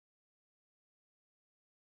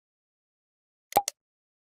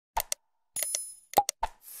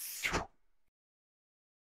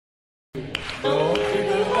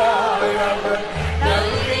நோக்கிடுவாய் அவர்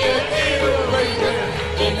நல்கிய கிருபைகள்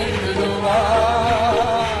இணைந்திடுவாய்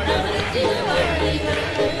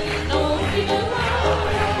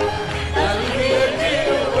நல்கிய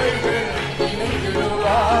கிருபைகள்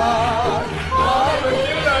இணைந்திடுவாய்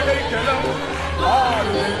ஆபத்தில் அடைக்கலம்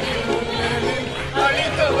ஆறுதலில்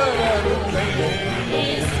அளித்தவர் அருமை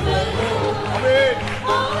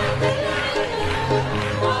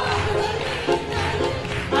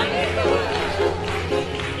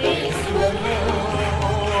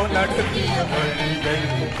நடத்திய வழிகள்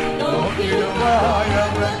நோக்கிடுவாய்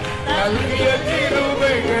அவர் நல்கிய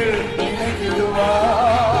கிருபைகள்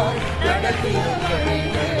இணைந்திடுவாய் நடத்திய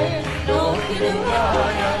வழிகள்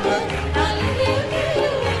நோக்கிடுவாய் அவர்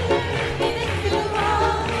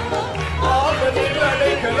ஆபத்தில்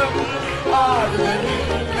அடைக்கலம்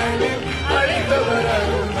ஆறுதலில் அளித்தவர்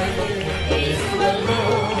அருமை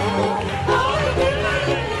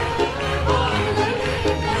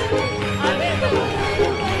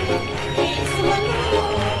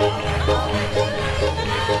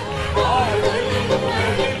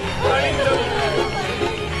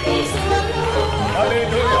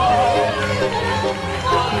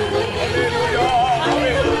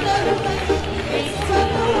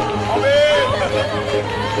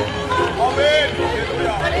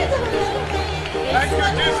Thank you,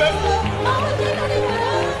 Jesus.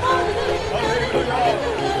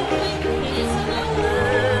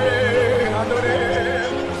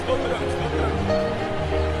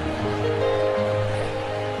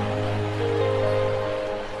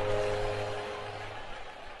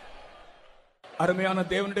 அருமையான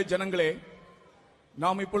தேவனுடைய ஜனங்களே,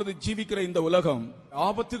 நாம் இப்பொழுது ஜீவிக்கிற இந்த உலகம்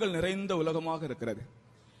ஆபத்துகள் நிறைந்த உலகமாக இருக்கிறது.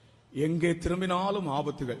 எங்கே திரும்பினாலும்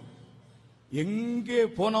ஆபத்துகள், எங்கே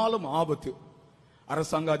போனாலும் ஆபத்து.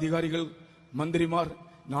 அரசாங்க அதிகாரிகள், மந்திரிமார்,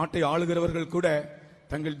 நாட்டை ஆளுகிறவர்கள் கூட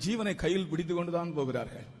தங்கள் ஜீவனை கையில் பிடித்துக் கொண்டுதான்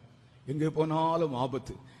போகிறார்கள். எங்கே போனாலும்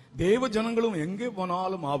ஆபத்து. தேவ ஜனங்களும் எங்கே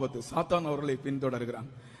போனாலும் ஆபத்து. சாத்தான் அவர்களை பின்தொடர்கிறான்.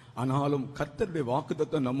 ஆனாலும் கர்த்தருடைய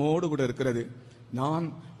வாக்குத்தத்தம் நம்மோடு கூட இருக்கிறது. நான்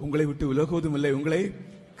உங்களை விட்டு விலகுவதும் இல்லை, உங்களை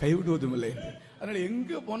கைவிடுவதும் இல்லை. அதனால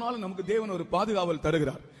எங்கே போனாலும் நமக்கு தேவன் ஒரு பாதுகாவல்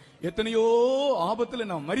தருகிறார். எத்தனையோ ஆபத்தில்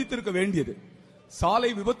நாம் மரித்திருக்க வேண்டியது, சாலை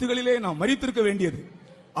விபத்துகளிலே நாம் மரித்திருக்க வேண்டியது.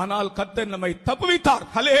 ஆனால் கர்த்தர் நம்மை தப்புவித்தார்.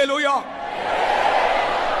 ஹல்லேலூயா.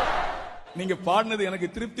 நீங்க பாடினது எனக்கு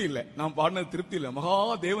திருப்தி இல்லை, நான் பாடினது திருப்தி இல்லை. மகா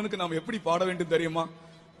தேவனுக்கு நாம் எப்படி பாட வேண்டும் தெரியுமா?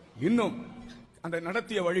 இன்னும் அந்த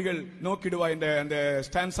நடத்திய வழிகள் நோக்கிடுவா என்ற அந்த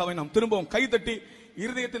ஸ்டான்ஸாவை நாம் திரும்பவும் கைதட்டி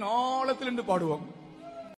இருதயத்தின் ஆழத்திலிருந்து பாடுவோம்.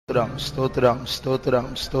 ஸ்தோத்திரம் ஸ்தோத்திரம்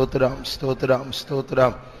ஸ்தோத்திரம் ஸ்தோத்திரம்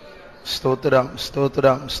ஸ்தோத்திரம் ஸ்தோத்திரம்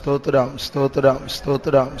ஸ்தோத்திரம் ஸ்தோத்திரம் ஸ்தோத்திரம்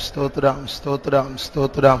ஸ்தோத்திரம் ஸ்தோத்திரம் ஸ்தோத்திரம்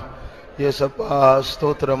ஸ்தோத்திரம் இயேசப்பா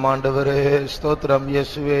ஸ்தோத்திரம் ஆண்டவரே, ஸ்தோத்திரம்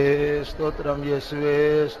இயேசுவே, ஸ்தோத்திரம் இயேசுவே,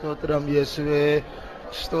 ஸ்தோத்திரம் இயேசுவே,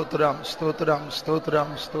 ஸ்தோத்திரம் ஸ்தோத்திரம்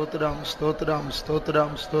ஸ்தோத்திரம் ஸ்தோத்திரம் ஸ்தோத்திரம்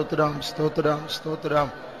ஸ்தோத்திரம் ஸ்தோத்திரம் ஸ்தோத்திரம்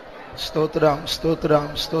ஸ்தோத்திரம் ஸ்தோத்திரம்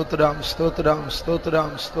ஸ்தோத்திரம் ஸ்தோத்திரம் ஸ்தோத்திரம்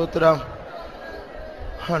ஸ்தோத்திரம் ஸ்தோத்திரம்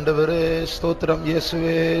ஆண்டவரே, ஸ்தோத்திரம்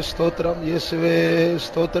இயேசுவே, ஸ்தோத்திரம் இயேசுவே,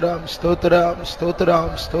 ஸ்தோத்திரம் ஸ்தோத்திரம்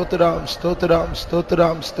ஸ்தோத்திரம் ஸ்தோத்திரம் ஸ்தோத்திரம்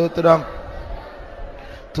ஸ்தோத்திரம் ஸ்தோத்திரம்.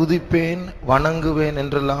 துதிப்பேன் வணங்குவேன்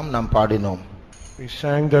என்றெல்லாம் நாம் பாடினோம். We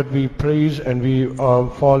sang that we praise and we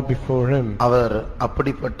fall before him. அவர்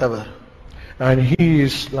அப்படிப்பட்டவர். And he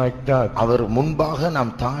is like that. அவர் முன்பாக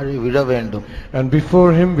நாம் தாழி விழ வேண்டும். And before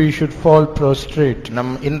him we should fall prostrate.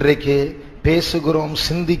 நம் இன்றைக்கு பேசுகிறோம்,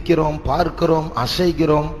 சிந்திக்கிறோம், பார்க்கிறோம்,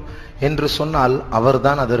 அசைகிறோம் என்று சொன்னால்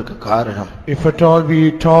அவர்தான் அதற்கு காரணம். If at all we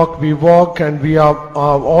talk, we walk and we are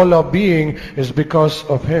all our being is because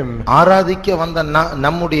of him. ஆராதிக்க வந்த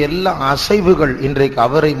நம்முடைய எல்லா அசைவுகள் இன்றைக்கு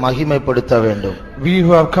அவரை மகிமைப்படுத்த வேண்டும். We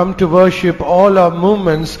who have come to worship, all our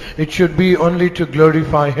movements, it should be only to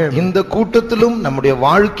glorify him. இந்த கூட்டத்திலும் நம்முடைய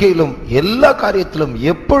வாழ்க்கையிலும் எல்லா காரியத்திலும்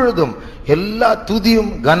எப்பொழுதும் எல்லா துதியும்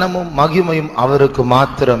கனமும் மகிமையும் அவருக்கு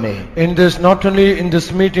மாத்திரமே. In this, not only in this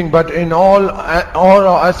meeting but in all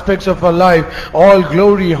aspects of our life, all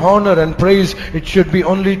glory, honor and praise, it should be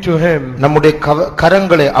only to him. நம்முடைய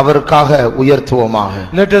கரங்களை அவருக்காக உயர்த்துவோமாக.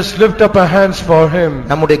 Let us lift up our hands for him.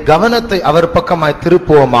 நம்முடைய கவனத்தை அவர் பக்கமாய்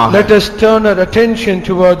திருப்புவோமாக. Let us turn our attention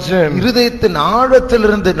towards him. இருதயத்தின்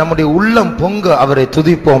ஆழத்திலிருந்து நம்முடைய உள்ளம் பொங்க அவரை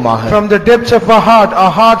துதிப்போமாக. From the depths of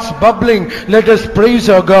our hearts bubbling, let us praise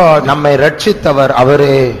our God. நம்மை ரட்சித்தவர்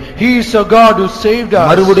அவரே. He is a God who saved us.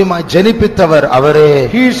 மறுபடியும் ஜெனிப்பித்தவர் அவரே.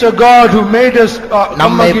 He is a God who made us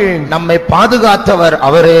come again. நம்மை பாதுகாத்தவர்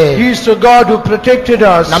அவரே. He is a God who protected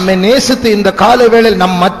us. நம்மை நேசித்து இந்த காலை வேளையில்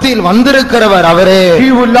நம் மத்தியில் வந்திருக்கிறவர் அவரே. He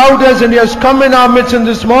who loved us and he has come in our midst in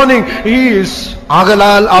this morning, he is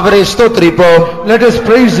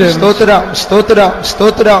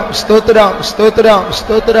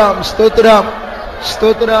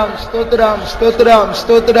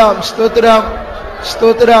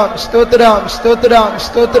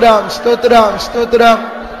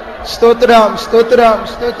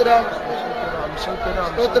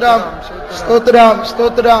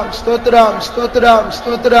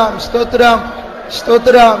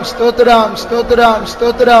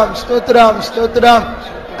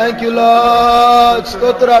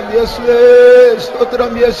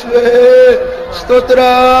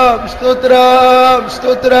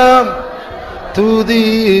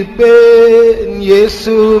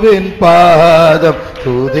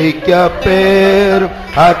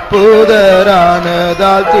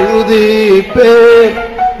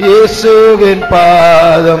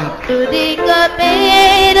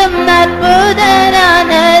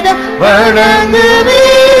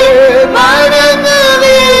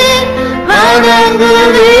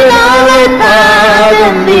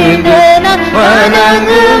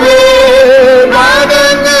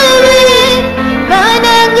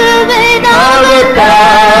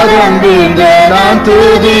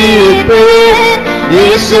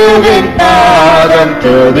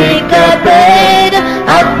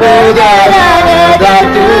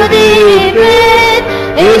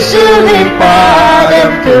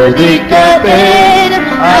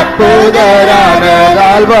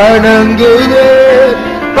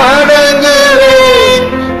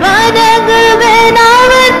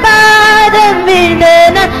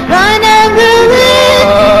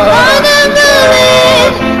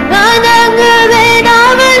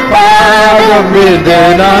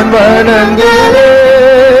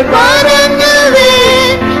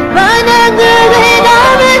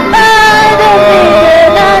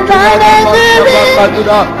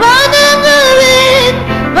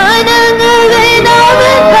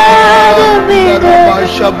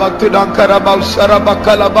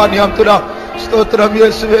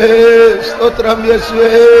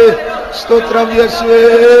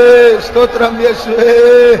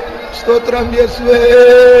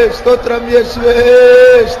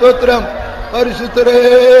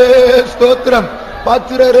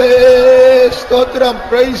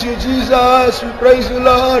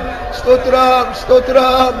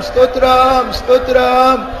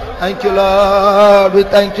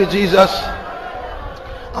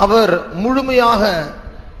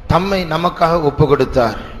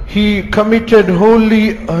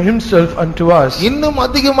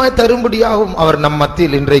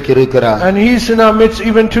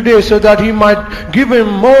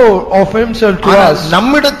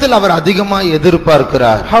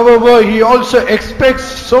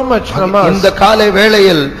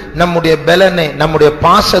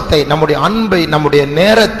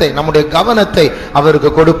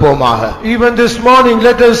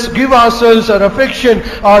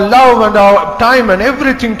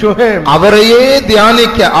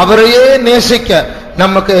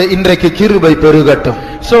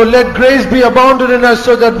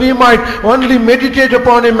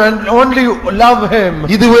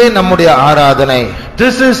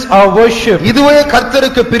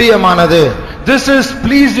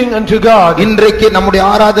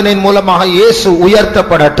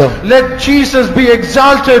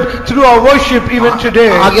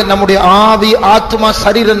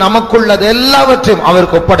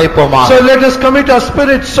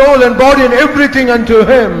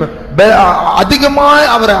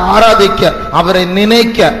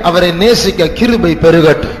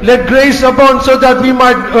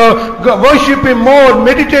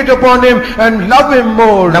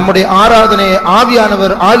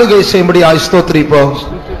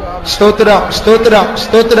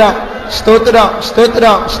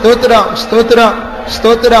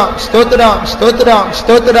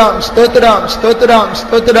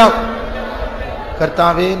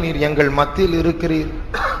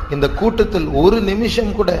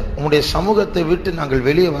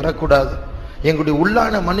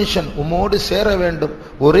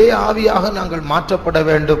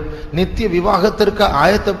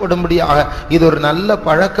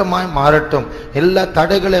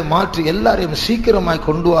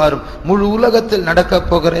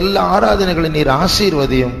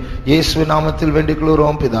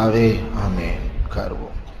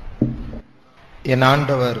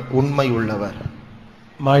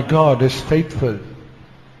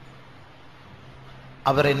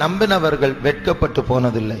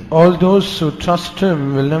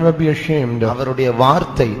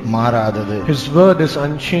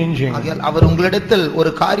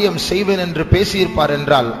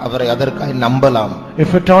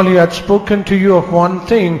If at all he had spoken to you of one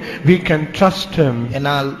thing, we can trust him.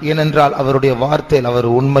 ஏனென்றால் அவருடைய வார்த்தையில் அவர்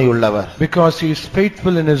உண்மையுள்ளவர். Because he is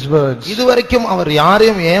faithful in his words. இதுவரைக்கும் அவர்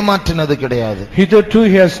யாரையும் ஏமாற்றினது கிடையாது. Hitherto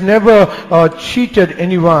he has never cheated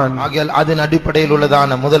anyone. ஆகையால் அதன் அடிப்படையில்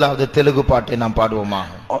உள்ளதான முதலாவது தெலுங்கு பாட்டை நாம் பாடுவோமா?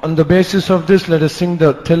 On the basis of this, let us sing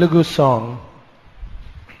the Telugu song.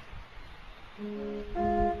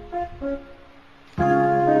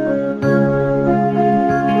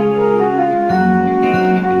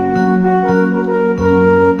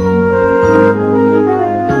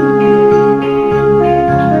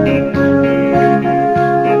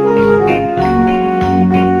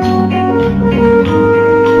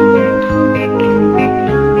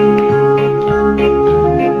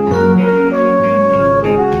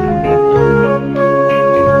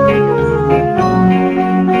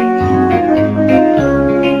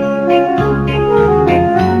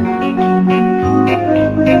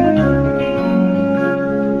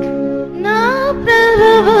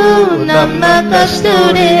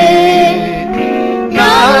 నమ్మకస్తుడే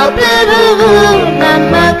నా ప్రభువు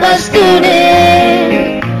నమ్మకస్తుడే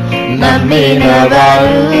నమ్మిన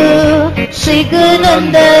వారు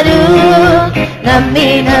సిగ్గునందరు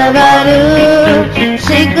నమ్మిన వారు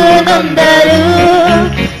సిగ్గునందరు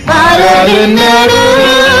మారదెన్నడు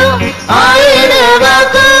ఆయన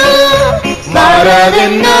వాకు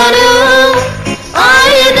మారదెన్నడు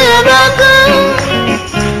ఆయన వాకు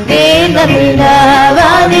నమ్మిన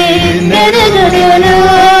వారి మెరుగును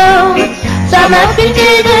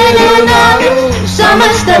సమర్పించేదను నాకు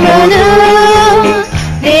సమస్తమును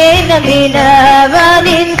నమ్మిన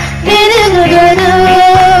వారి మెరుగును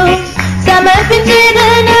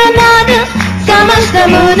సమర్పించేదను నాకు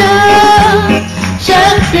సమస్తమును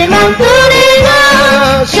శక్తిమంతుడిగా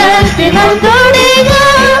శక్తిమంతుడిగా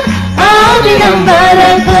ఆదినం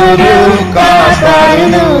వరకు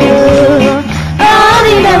కాపాడును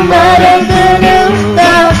ఆదినంబరకును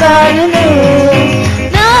కాపాడును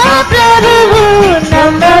నా ప్రభువు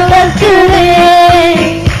నమ్మకస్తుడే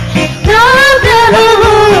నా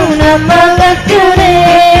ప్రభువు నమ్మకస్తుడే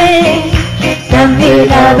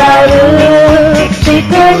నమ్మిన వారు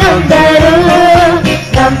సిగ్గునందరు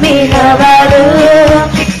నమ్మిన వారు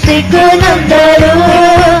సిగ్గునందరు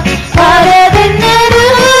మారదెన్నడు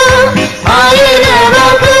ఆయన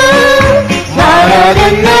వాకు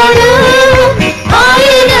మారదెన్నడు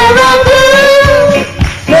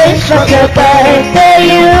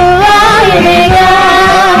విశ్వాసకర్తయు ఆయనేగా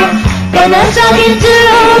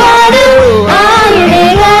కొనసాగించువాడు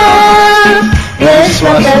ఆయనేగా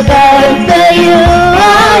విశ్వాసకర్తయు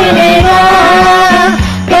ఆయనేగా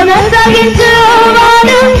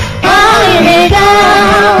కొనసాగించువాడు ఆయనేగా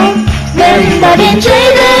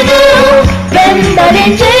వెంబడించేదను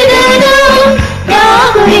వెంబడించేదను నా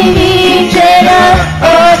గురిని చేర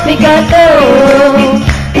ఓపికతో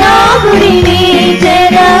నా గురిని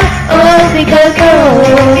చేర ఓపికతో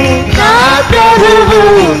నా ప్రభువు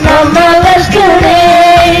నమ్మకస్తుడే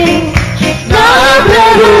నా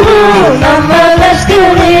ప్రభువు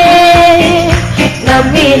నమ్మకస్తుడే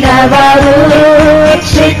నమ్మిన వారు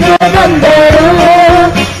సిగ్గునందరు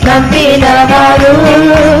నమ్మిన వారు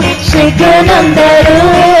సిగ్గునందరు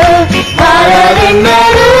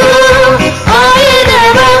మారదెన్నడు ఆయన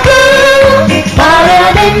వాకు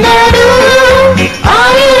మారదెన్నడు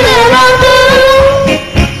ఆయన వాకు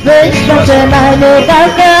విశ్వాసమును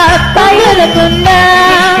పగలకుండా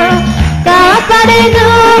కాపాడేను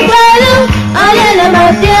బలు అలల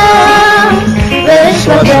మధ్య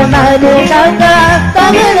విశ్వాసమును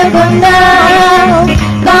పగలకుండా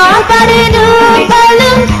కాపాడేను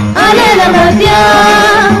బలు అలల మధ్య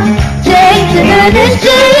చేతుల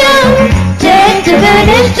నిశ్చయం చేతుల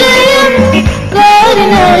నిశ్చయం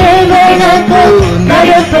కోరిన రేవనకు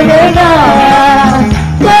నడుపునుగా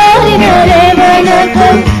కోరిన రేవనకు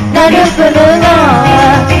నడుపునుగా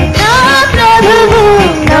నా ప్రభువు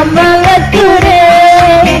నమ్మకస్తుడే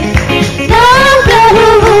నా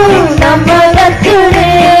ప్రభువు నమ్మకస్తుడే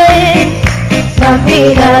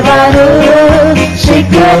నమ్మిన వారు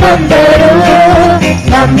సిగ్గునందరు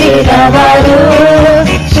నమ్మిన వారు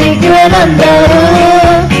సిగ్గునందరు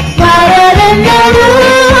మారదెన్నడు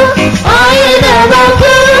ఆయన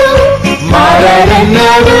వాకు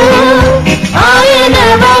మారదెన్నడు ఆయన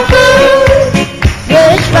వాకు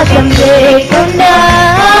విశ్వాసం లేకుండా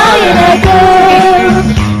ఆయనకు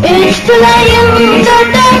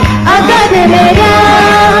ఇష్టలయుండుట అసాధ్యమేగా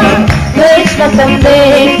విశ్వాసం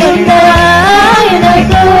లేకుండా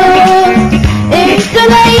ఆయనకు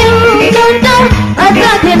ఇష్టలయుండుట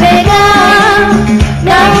అసాధ్యమేగా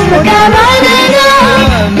నమ్ముటవలెను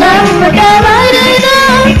నమ్ముటవలెను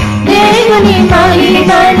దేవుని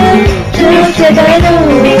మహిమను చూచెదను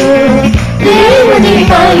దేవుని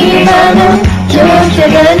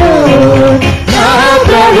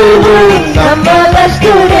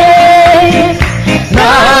కస్తుడే నా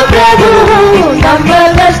ప్రభువు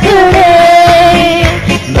నమ్మకస్తుడే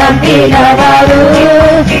నమ్మిన వారు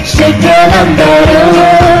శిక్షనందరు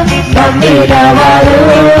నమ్మిన వారు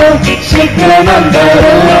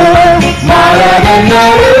శిక్షనందరు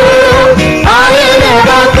మారదన్నారు ఆయన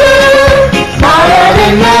వాకు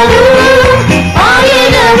మారదన్నారు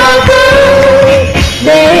ఆయన వాకు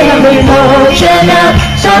దేహ విమోచన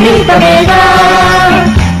సమీపమేగా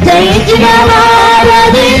జయించిన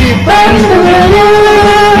వారది బంధువులు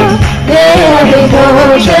దేహ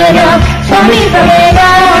విమోచన సమీపమేగా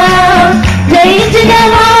జయించిన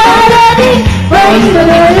వారది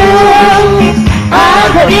బంధువులు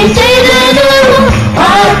ఆపదించేదను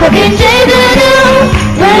ఆపదించేదను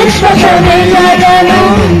విశ్వాసమేగను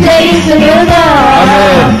జయించునుగా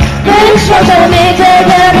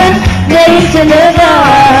విశ్వాసమేగను జయించునుగా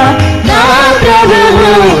నా ప్రభువు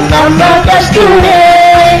నమ్మకస్తుడే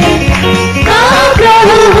నా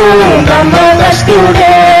ప్రభువు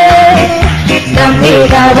నమ్మకస్తుడే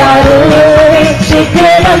నమ్మిన వారు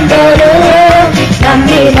శిక్షనందరు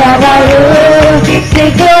నమ్మిన వారు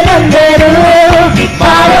శిక్షనందరు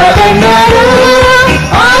మారదన్నారు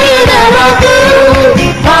ఆయన వాకు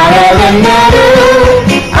మారదన్నారు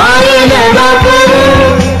ఆయన వాకు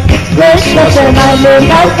విశ్వసనలు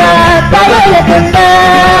కాక పగలకుండా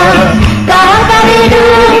కాకరిడు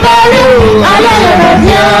వారు అలల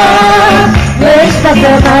మధ్య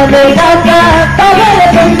విశ్వసనలు కాక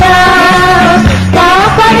పగలకుండా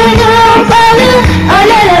కాకరిడు వారు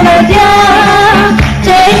అలల మధ్య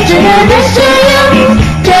చేయించిన నిశ్చయం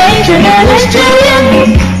చేయించిన నిశ్చయం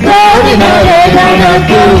రోగిన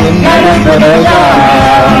వేదనకు నడుపుడుగా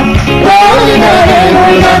రోగిన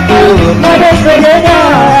వేదనకు నడుపుడుగా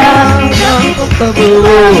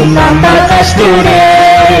ప్రభువు నమ్మకస్తుడే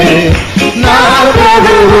నా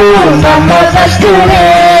ప్రభువు నమ్మకస్తుడే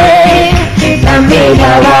నమ్మిన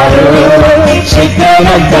వారు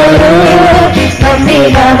శిక్షనందరు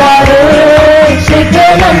నమ్మిన వారు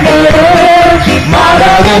శిక్షనందరు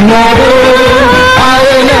మారదన్నారు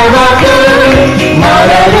ఆయన వాకు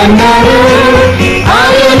మారదన్నారు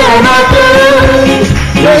ఆయన వాకు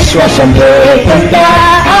విశ్వాసం లేకుండా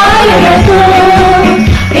ఆయనకు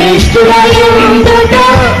ఇష్టమయుండుట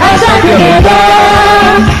అసాధ్యమేగా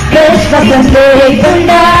విశ్వాసం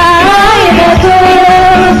లేకుండా ఆయనకు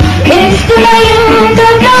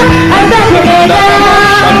ఇష్టమయుండుట అసాధ్యమేగా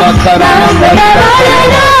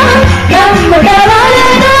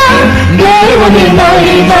నమ్ముడవలెను దేవుని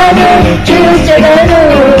మహిమను చూచెదను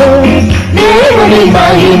దేవుని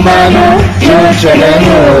మహిమను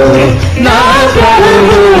చూచెదను నా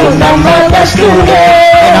ప్రభువు నమ్మకస్తుడే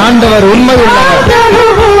ஆண்டவர் உண்மை உள்ளவர்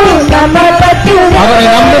அவரை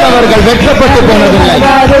நம்பினவர்கள் வெட்கப்பட்டு போனதில்லை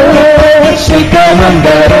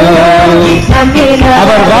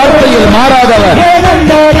அவர் வார்த்தையில் மாறாதவர்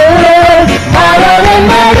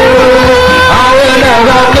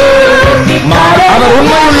அவர்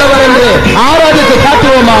உண்மை உள்ளவர் என்று ஆராதித்து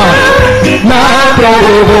காட்டுவோமா నా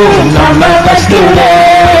ప్రభువు నమ్మకస్తుడే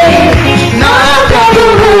నా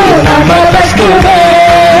ప్రభువు నమ్మకస్తుడే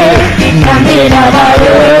నమ్మిన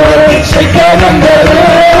వారు శిక్షనందరు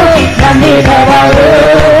నమ్మిన వారు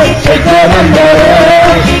శిక్షనందరు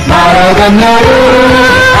మారదన్నారు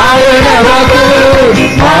ఆయన వాకు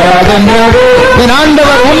మారదన్నారు என்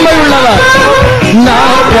ஆண்டவர் உண்மை உள்ளவர் నా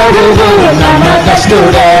ప్రభువు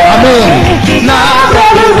నమ్మకస్తుడే ఆమేన్ నా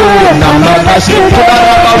ప్రభువు నమ్మకస్తుడే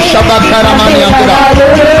శబకరమని అంటారు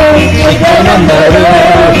శిక్షనందరు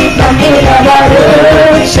నమ్మిన వారు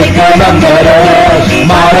శిక్షనందరు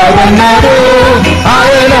మారదన్నారు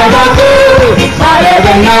ఆయన వాకు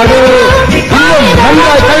మారదన్నారు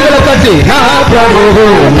కైగల కట్టి నా ప్రభువు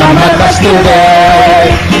నమ్మకస్తుడే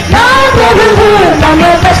నా ప్రభువు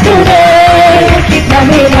నమ్మకస్తుడే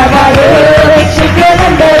నమ్మిన వారు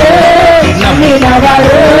శిక్షనందరు నమ్మిన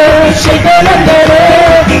వారు శిక్షనందరు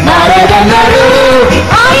మారదన్నారు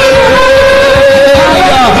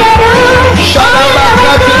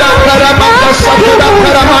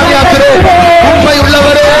உண்மை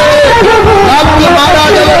உள்ளவரே வாக்கு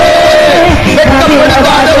மாறாதவரே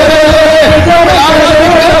வெட்கப்படுத்தாதவரே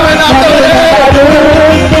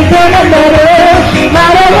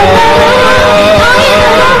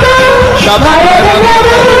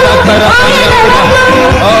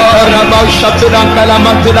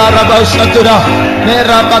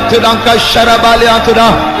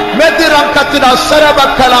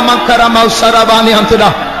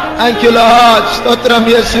Thank you, Lord. Stotram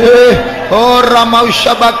Yesu. Oh, Ramau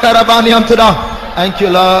Shabakarabani Antura. Thank you,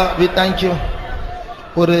 Lord. We thank you.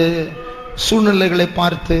 ஒரு சூழ்நிலைகளை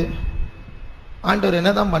பார்த்து ஆண்டவர்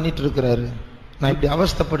என்னதான் பண்ணிட்டு இருக்கிறாரு, நான் இப்படி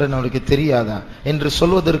அவஸ்தைப்பட்டேன்னு அவருக்கு தெரியாதா என்று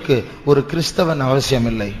சொல்வதற்கு ஒரு கிறிஸ்தவன் அவசியம்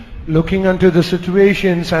இல்லை. Looking into the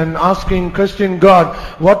situations and asking Christian God,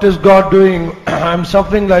 what is God doing? I'm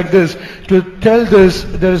suffering like this. To tell this,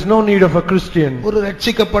 there is no need of a Christian. ஒரு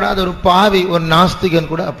ரட்சிக்கப்படாத ஒரு பாவி ஒரு நாஸ்திகன்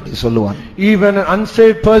கூட அப்படி சொல்லுவான். Even an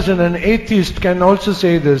unsaved person, an atheist can also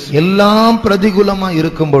say this. எல்லாம் பிரதிகூலமா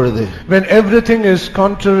இருக்கும் பொழுது, when everything is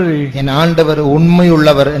contrary, என் ஆண்டவர் உண்மை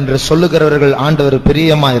உள்ளவர் என்று சொல்லுகிறவர்கள் ஆண்டவர்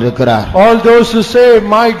பிரியமா இருக்கிறார். all those who say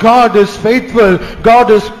my God is faithful, God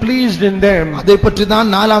is pleased in them. அதை பற்றி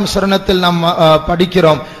தான் 4ஆம் சரணத்தில் நாம்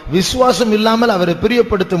படிக்கிறோம். விசுவாசம் இல்லாமல் அவரை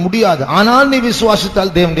பிரியப்படுத்த முடியாது, ஆனால் நீ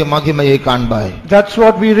விசுவாசித்தால் தேவனுடைய மகிமையை காண்பாய். That's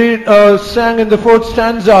what we read sang in the 4th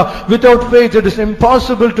stanza. Without faith it is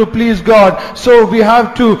impossible to please God, so we have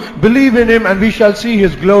to believe in him and we shall see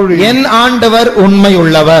his glory. என் ஆண்டவர் உண்மை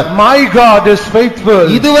உள்ளவர். My God is faithful.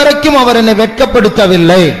 இதுவரைக்கும் அவர் என்னை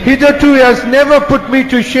வெட்கப்படுத்தவில்லை. Hitherto he has never put me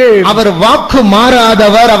to shame. அவர் வாக்கு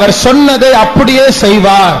மாறாதவர், அவர் சொன்னதை அப்படியே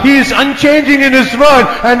செய்வார். He is unchanging in his word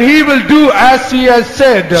and he will do as he has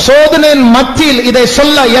said. சோதனையின் மத்தியில் இதை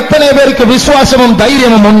சொல்ல எத்தனை பேருக்கு விசுவாசமும்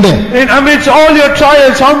தைரியமும் உண்டு? In amidst all your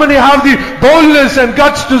trials, how many have the boldness and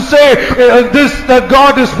guts to say this, that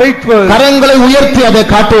God is faithful? கரங்களை உயர்த்தி அதை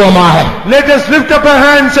காட்டுவோமாக. Let us lift up our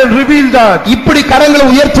hands and reveal that. இப்படி கரங்களை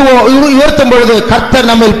உயர்த்தும் பொழுது கர்த்தர்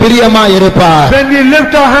நம்மில் பிரியமாய் இருப்பார். When we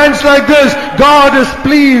lift our hands like this, God is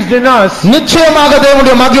pleased in us. நிச்சயமாக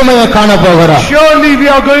தேவனுடைய மகிமையை காண போகிறோம். Surely we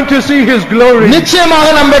are going to see his glory. நிச்சயமாக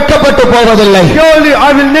நாம் வெட்கப்பட்டு போவதில்லை. Surely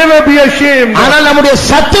I will never be ashamed. ஆனால் நம்முடைய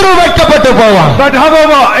சத்துரு வெட்கப்பட்டு போவான். But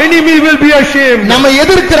however enemy will be ashamed. நம்மை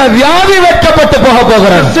எதிர்க்கிற வியாதி வெட்கப்பட்டு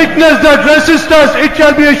போகிறது. Sickness that resists us, it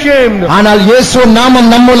shall be ashamed. ஆனால் இயேசு நாமம்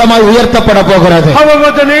நம் மூலமாய் உயர்த்தப்பட போகிறது. However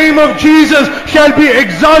the name of Jesus shall be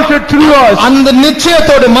exalted through us. அந்த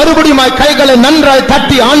நிச்சயத்தோடு மறுபடியும் கைகளை நன்றாய்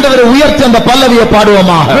தட்டி ஆண்டவரை உயர்த்தி அந்த பல்லவியை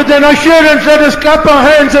பாடுவோமாக. With an assurance, let us clap our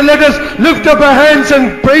hands and let us lift up our hands and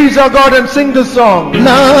praise our God and sing the song.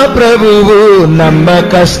 Na prabhuvu namma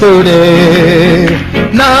kastude,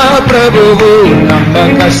 na prabhuvu namma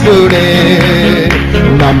kastude,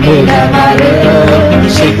 nammilavaru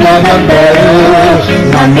sikkanandaru,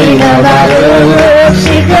 nammilavaru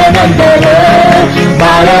sikkanandaru,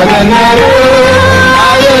 maragannaru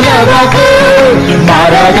ayalavaku,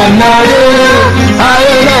 maragannaru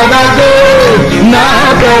ayalavaku, na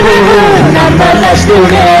prabhuvu namma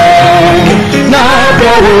kastude, na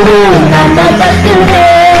prabhuvu namma kastude,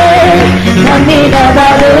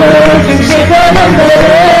 nammilavaru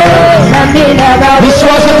sikkanandaru, nammilavaru.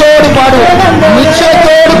 விசுவாசத்தோடு பாடுவோம்,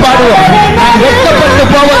 நிச்சயத்தோடு பாடுவோம். நான் வெட்கப்பட்டு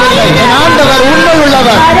போவதில்லை, என் ஆண்டவர் உண்மை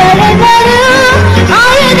உள்ளவர்.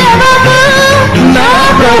 Na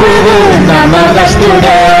prabhuvu namma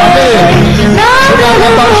kastude,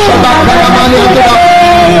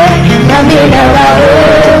 nammilavaru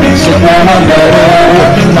sikkanandaru,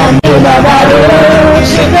 nammilavaru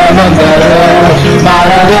sikkanandaru,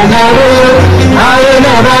 maragannaru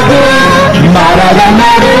ayalavaku,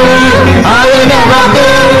 maragannaru ayalavaku,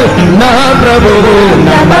 na prabhuvu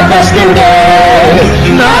namma kastude,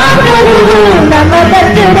 na prabhuvu namma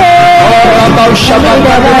kastude.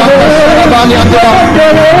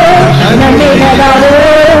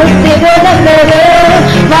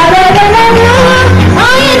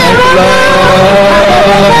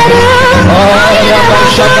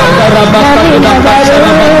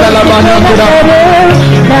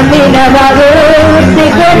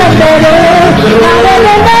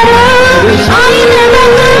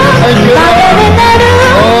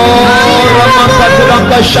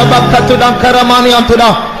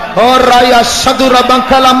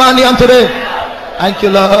 Thank you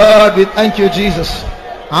Lord, we thank you Jesus.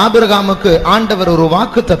 ஆபிரகாமுக்கு ஆண்டவர் ஒரு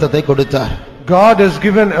வாக்குத்தத்தத்தை கொடுத்தார். God has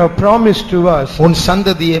given a promise to us. உன்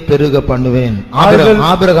சந்ததியை பெருக பண்ணுவேன்.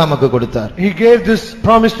 ஆபிரகாமுக்கு கொடுத்தார். He gave this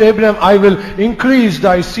promise to Abraham, I will increase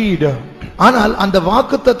thy seed. ஆனால் அந்த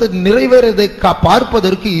வாக்குத்தத்தத்தை நிறைவேறதை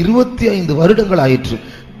பார்ப்பதற்கு 25 வருடங்கள் ஆயிற்று.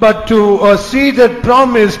 But to see that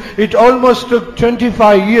promise, it almost took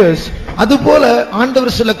 25 years. அதுபோல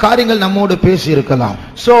ஆண்டவர் சில காரியங்கள் நம்மோடு பேசி இருக்கலாம்.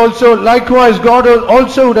 So also likewise God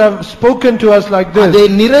also would have spoken to us like this. அதை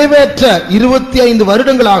நிறைவேற்ற 25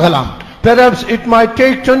 வருடங்கள் ஆகலாம். Perhaps it might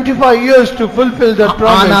take 25 years to fulfill that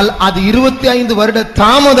promise. ஆனால் அது 25 வருட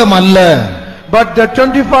தாமதம் அல்ல. But the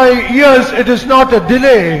 25 years, it is not a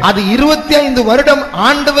delay. அது 25 வருடம்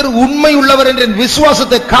ஆண்டவர் உண்மை உள்ளவர் என்ற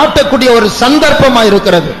விசுவாசத்தை காட்டக்கூடிய ஒரு சந்தர்ப்பமாக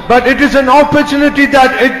இருக்கிறது. But it is an opportunity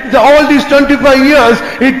that all these 25 years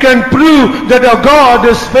it can prove that our God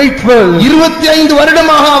is faithful. 25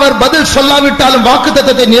 வருடமாக அவர் பதில் சொல்லாவிட்டாலும்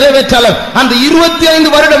வாக்குத்தத்தத்தை நிறைவேற்றாலும் அந்த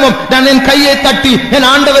 25 வருடமும் நான் என் கையை தட்டி என்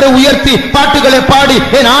ஆண்டவரை உயர்த்தி பாட்டுகளை பாடி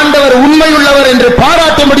என் ஆண்டவர் உண்மை உள்ளவர் என்று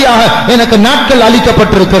பாராட்டும்படியாக எனக்கு நாட்கள்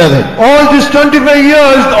அளிக்கப்பட்டிருக்கிறது. All these 25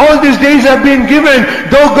 years, all these days have been given,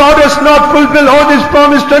 though God has not fulfilled all this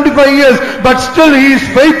promise 25 years, but still he is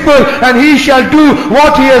faithful and he shall do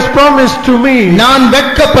what he has promised to me. நான்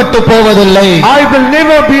வெட்கப்பட்டு போவதில்லை. I will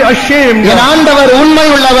never be ashamed. என் ஆண்டவர் உண்மை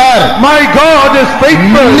உள்ளவர். My God is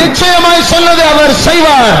faithful. நிச்சயமாய் சொன்னதை அவர்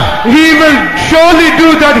செய்வார். He will surely do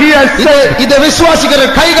that he has said. இதை விசுவாசிக்கிற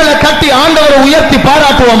கைகளை தட்டி ஆண்டவரை உயர்த்தி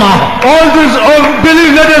பாராட்டுவோமா? All this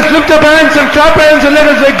believe, let us lift up hands and clap hands and let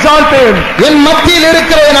us exalt him. என் மத்தியில்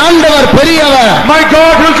இருக்கிற என் ஆண்டவர் பெரியவர். My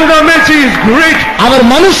God who is in our midst, he is great. அவர்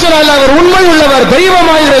மனுஷர் அல்ல, அவர் உண்மை உள்ளவர்,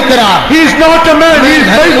 தெய்வமாய் இருக்கிறார். He is not a man, he is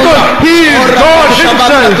faithful. He is God himself.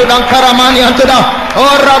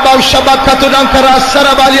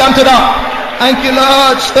 Thank you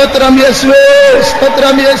Lord. Stotram Yeswe,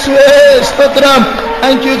 Stotram Yeswe, Stotram.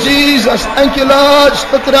 Thank you Jesus. Thank you Lord.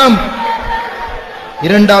 Stotram.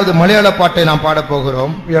 இரண்டாவது மலையாள பாட்டை நாம் பாட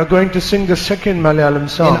போகிறோம். We are going to sing the second Malayalam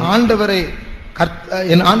song.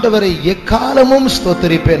 என் ஆண்டவரை எக்காலமும்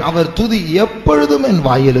ஸ்தோத்திரிப்பேன், அவர் துதி எப்பொழுதும் என்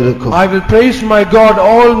வாயில் இருக்கும். I will praise my God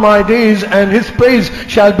all my days and his praise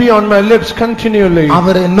shall be on my lips continually.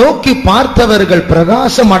 அவரை நோக்கி பார்த்தவர்கள்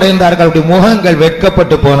பிரகாசம் அடைந்தார்கள், அவருடைய முகங்கள்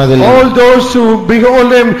வெட்கப்பட்டு போனதில்லை. All those who behold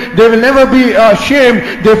him, they will never be ashamed,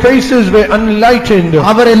 their faces were enlightened.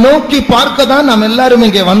 அவரை நோக்கி பார்க்க தான் நாம் எல்லாரும்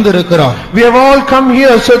இங்கே வந்திருக்கிறோம். We have all come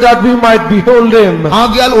here so that we might behold him.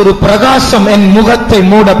 ஆகையால் ஒரு பிரகாசம் என் முகத்தை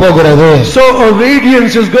மூட போகிறது. So a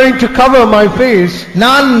radiance is going to cover my face.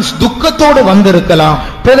 நான் துக்கத்தோடு வந்திருக்கலாம்.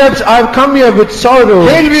 Perhaps I have come here with sorrow.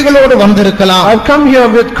 கேள்விகளோடு வந்திருக்கலாம். I have come here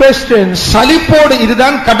with questions. சலிப்போடு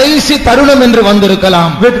இதுதான் கடைசி தருணம் என்று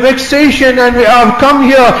வந்திருக்கலாம். With vexation, and I have come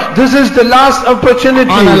here, this is the last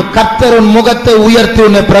opportunity. ஆனால் கர்த்தர் உன் முகத்தை உயர்த்தி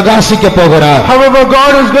உன்னை பிரகாசிக்க போகிறார். However,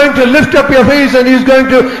 God is going to lift up your face and he is going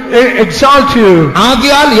to exalt you.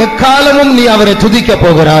 ஆகையால் எக்காலமும் நீ அவரை துதிக்க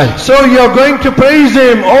போகிறாய். So you are going to praise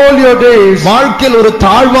him all your days. வாழ்க்கையில் ஒரு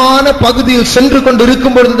தாழ்வான பகுதியில் சென்று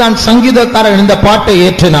கொண்டிருக்கும் பொழுது தான் சங்கீதக்காரன் இந்த பாட்டை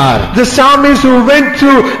ஏற்றினார். The psalmist who went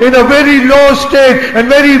through in a very low state and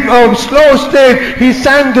very slow state, he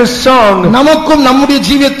sang this song. நமக்கும் நம்முடைய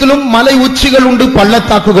ஜீவியத்திலும் மலை உச்சிகள் உண்டு,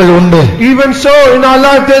 பள்ளத்தாக்குகள் உண்டு. Even so in our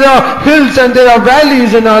life there are hills and there are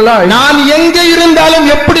valleys in our life. நான் எங்கே இருந்தாலும்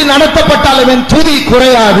எப்படி நடத்தப்பட்டாலும் என் துதி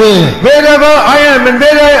குறையாது. Wherever I am and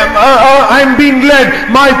where I am being led,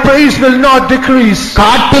 my praise will not decrease.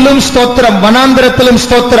 காட்டிலும் ஸ்தோத்திரம், வனாந்திரத்திலும்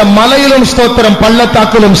ஸ்தோத்திரம், மலையிலும் ஸ்தோத்திரம்,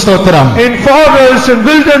 பள்ளத்தாக்கிலும் ஸ்தோத்திரம். In forests, in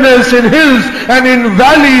wilderness, in hills and in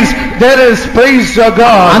valleys, there is praise to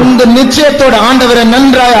God. அந்த நிச்சயத்தோடு ஆண்டவரை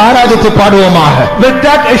நன்றாய் ஆராதித்து பாடுவோமாக. With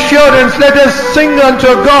that assurance, let us sing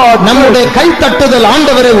unto God. நம்முடைய கை தட்டுதல்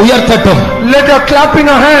ஆண்டவரை உயர்த்தட்டும். Let our clapping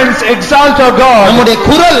our hands exalt our God. நம்முடைய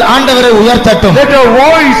குரல் ஆண்டவரை உயர்த்தட்டும். Let our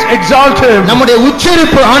voice exalt him. நம்முடைய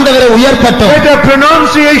உச்சரிப்பு ஆண்டவரை உயர்த்தட்டும். Let our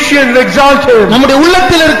pronunciation exalt him. நம்முடைய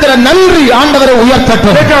உள்ளத்தில் இருக்கிற நன்றி ஆண்டவரை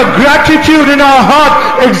உயர்த்தட்டும். Let our gratitude in our heart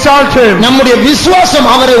exalt him. நம்முடைய விசுவாசம்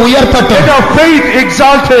அவரை உயர்த்தட்டும். Let our faith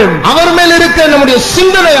exalt him. அவர் மேல் இருக்கிற நம்முடைய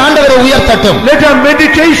சிந்தனை ஆண்டவரை உயர்த்தட்டும். Let our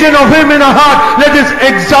meditation of him in our heart, let us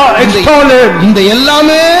extol him. இந்த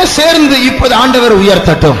எல்லாமே சேர்ந்து இப்போது ஆண்டவர்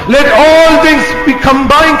உயர்த்தட்டும். Let all things be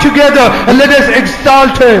combined together and let us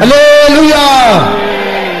exalt him. அல்லேலூயா.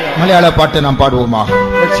 மலையாள பாட்டை நாம் பாடுவோமா?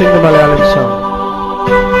 Let's sing the Malayalam song.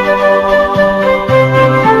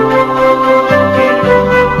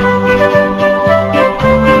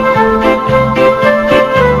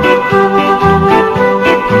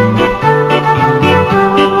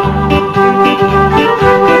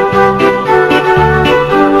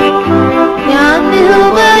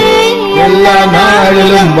 എല്ലാ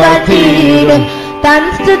നാളിലും വാഴ്ത്തിയിടും തൻ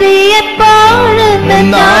സ്തുതി എപ്പോഴും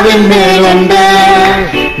നാവിന്മേലുണ്ട്.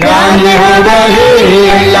 ഞാൻ യഹോവയെ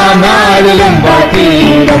എല്ലാ നാളിലും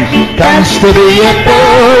വാഴ്ത്തിയിടും തൻ സ്തുതി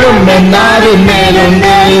എപ്പോഴും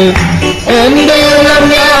നാവിന്മേലുണ്ട്. എന്റെ ഉള്ളം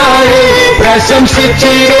ഞാനിൽ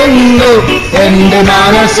പ്രശംസിച്ചിരുന്നു, എന്റെ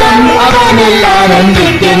മനസ്സം അവനിൽ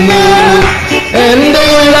ആനന്ദിക്കുന്നു. എന്റെ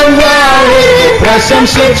ഉള്ളം ഞാനിൽ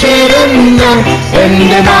പ്രശംസിച്ചിരുന്നു,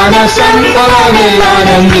 എന്റെ മനസ്സം അവനിൽ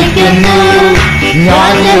ആനന്ദിക്കുന്നു.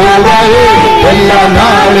 ഞാൻ യഹോവയെ എല്ലാ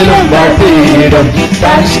നാളിലും വാഴ്ത്തിയിടും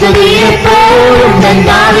തൻ സ്തുതി എപ്പോഴും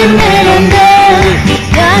നാവിന്മേലുണ്ട്.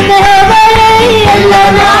 ഞാൻ യഹോവയെ എല്ലാ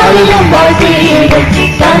നാളിലും വാഴ്ത്തിയിടും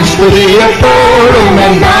തൻ സ്തുതി എപ്പോഴും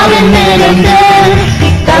നാവിന്മേലുണ്ട്.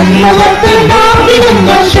 തന്മുഖത്തിൽ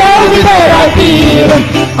നോക്കിയിരുന്ന ശോഭിതരാക്കിയിടും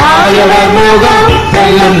ആയവർ മുഖം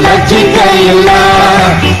എല്ലാം ലജ്ജിക്കയില്ല.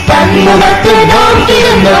 തന്മുഖത്തിൽ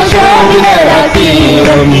നോക്കിയിരുന്ന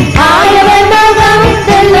ശോഭിതരാക്കിയിടും ആയവർ മുഖം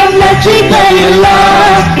എല്ലാം ലജ്ജിക്കയില്ല.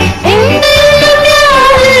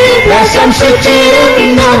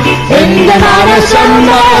 പ്രശംസിച്ചിരുന്നു. എന്റെ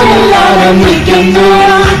മനസ്സം ആനന്ദിക്കുന്നു.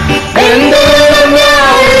 എന്റെ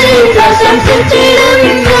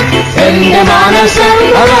പ്രശംസിച്ചിരുന്നു. എന്റെ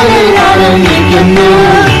മനസ്സം ആനന്ദിക്കുന്നു.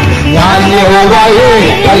 ഞാൻ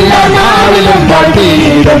യഹോവയെ എല്ലാ നാളിലും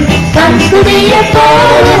പാടിയിടും.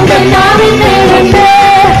 സംസ്തുതിയെപ്പോഴും എല്ലാവിധേയുണ്ട്.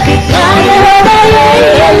 ഞാൻ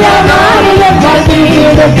യഹോവയെ എല്ലാ നാളിലും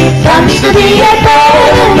പാടിയിടും.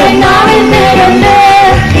 സംസ്തുതിയെപ്പോഴും എല്ലാവിധേയുണ്ട്.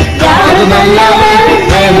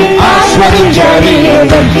 യാതൊന്നല്ലവൻ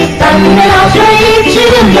ആസ്വദിച്ചറിയതും തന്നെ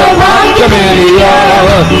ആശ്രയിച്ചിരുന്ന ഭാഗ്യമേറിയ.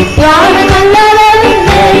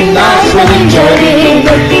 യാതൊന്നല്ലവൻ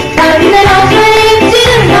ആസ്വദിച്ചറിയതും തന്നെ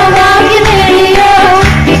ആശ്രയിച്ചിരുന്ന ഭാഗ്യമേറിയ.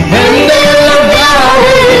 എന്റെ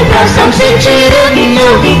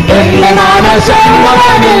പ്രശംസിച്ചിരുന്നു. എന്റെ മനസ്സം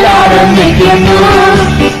ആനന്ദിക്കുന്നു.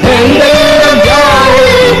 എന്റെ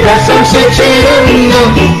പ്രശംസിച്ചിരുന്നു.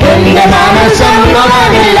 എന്റെ മനസ്സം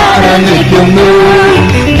ആനന്ദിക്കുന്നു.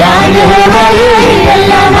 ഞാൻ യഹോവയെ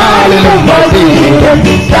എല്ലാ നാളിലും പാടിയിടും.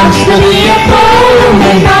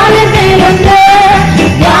 സംസ്തുതിയെപ്പോഴും എന്നാളുണ്ട്.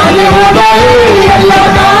 ഞാൻ യഹോവയെ എല്ലാ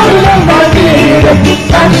നാളിലും പാടിയിടും.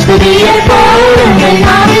 സംസ്തുതിയെപ്പോഴും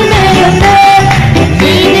എന്നാളുണ്ട്.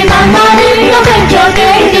 നീതിമാന്മാരിലും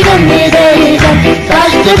കേട്ടിടും വിധേയം.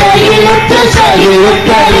 കഷ്ടതയിലൊക്കെ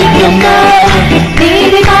ശരീരക്കളിക്കുന്നു.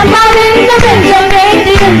 നീതിമാന്മാരിലും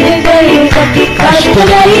കേട്ടിടും വിധേയം.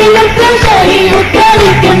 കഷ്ടതയിലൊക്കെ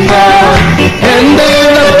ശരീരക്കളിക്കുന്നു. എന്റെ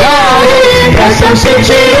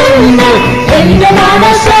പ്രശംസിച്ചിരുന്നു. എന്റെ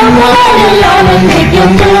മനസ്സം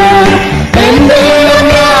ആനന്ദിക്കുന്നു. എന്റെ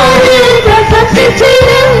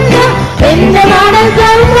പ്രശംസിച്ചിരുന്നു. എന്റെ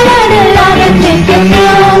മനസ്സം ആനന്ദിക്കുന്നു.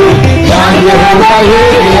 ഞാൻ യഹോവയെ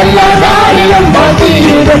എല്ലാ നാളിലും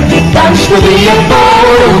പാടിയിടും.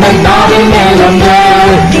 സംസ്തുതിയെപ്പോഴും എന്നാവിന്മേലുണ്ട്.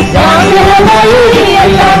 ഞാൻ യഹോവയെ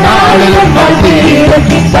എല്ലാ നാളിലും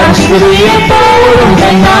പാടിയിടും. സംസ്തുതിയെപ്പോഴും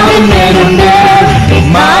എന്നാവിന്മേലുണ്ട്.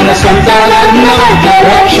 മാനസം തളർന്നവർക്ക്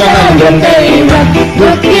രക്ഷകൻ ദൈവം.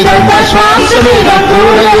 ദുഃഖിതരുടെ ശ്വാസമിടം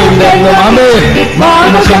കൂടെയുണ്ടെന്ന്.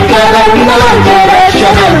 മാനസം തളർന്നവർക്ക്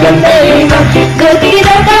രക്ഷകൻ ദൈവം.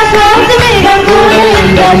 ദുഃഖിതരുടെ ശ്വാസമിടം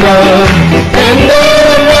കൂടെയുണ്ടെന്ന്. എന്റെ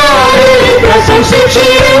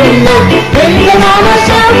പ്രശംസിച്ചിരുന്നു. എന്റെ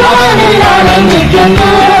മനസ്സം ആനന്ദിക്കുന്നു.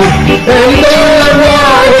 എന്റെ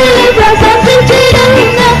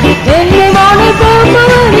പ്രശംസിച്ചിരുന്നു. എന്റെ മനസ്സം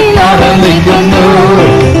ആനന്ദിക്കുന്നു.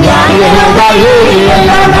 ഞാൻ യഹോവയെ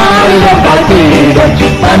എല്ലാ നാളിലും പാടിയിടും.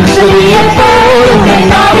 സംസ്തുതിയെപ്പോഴും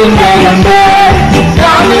എന്നാവിന്മേലുണ്ട്.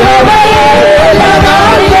 ഞാൻ യഹോവയെ എല്ലാ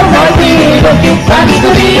നാളിലും പാടിയിടും.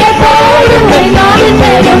 സംസ്തുതിയെപ്പോഴും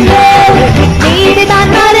എന്നാവിന്മേലുണ്ട്.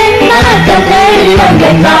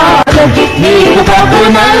 നീക്ക്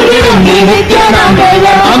പോക്ക് നൽകിടും നിത്യാനാം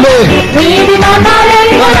ദൈവം.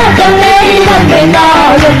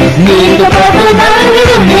 നീക്ക് പോക്ക്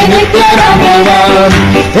നൽകിടും നിത്യാനാം ദൈവം.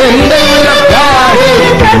 എന്റെ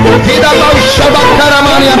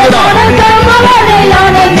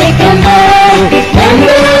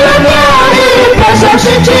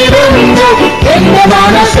പ്രശംസിച്ചിരുന്നു. എന്റെ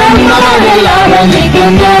മനസ്സം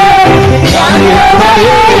ആനന്ദിക്കുന്നു. ഞാൻ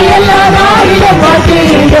യഹോവയെ എല്ലാ നാളിലും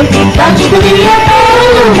പാടിയിടും.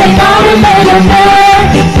 സംസ്തുതിയെപ്പോഴും എന്നാവിന്മേലുണ്ട്.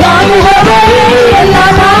 ഞാൻ യഹോവയെ എല്ലാ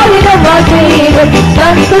നാളിലും പാടിയിടും.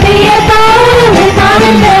 സംസ്തുതിയെപ്പോഴും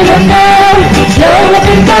എന്നാവിന്മേലുണ്ട്.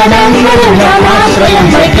 ലോകത്തിൽ കടങ്ങളിൽ നാം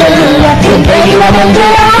ആശ്രയം വയ്ക്കില്ല. ദൈവമെന്റെ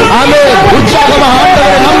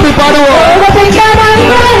ഉത്സാഹമാണ്ടവരെ നമ്പി പാടുവോ. ലോകത്തിൽ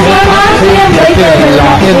കടങ്ങളിൽ നാം ആശ്രയം വയ്ക്കില്ല.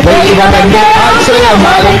 ദൈവമെന്റെ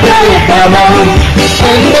ആശ്രയമായിരിക്കണം.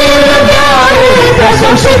 എന്റെ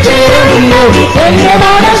പ്രശംസിച്ചിരുന്നു. എന്റെ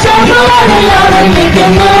മനസ്സം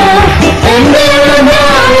ആനന്ദിക്കുന്നു. എന്റെ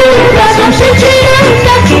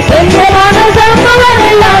പ്രശംസിച്ചിരുന്നു. എന്റെ മനസ്സം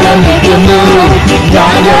ആനന്ദിക്കുന്നു.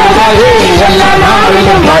 ഞാൻ യഹോവയെ എല്ലാ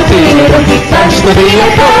നാളിലും പാടിയിടും.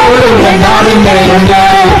 സംസ്തുതിയെപ്പോഴും എന്നാവിന്മേലുണ്ട്.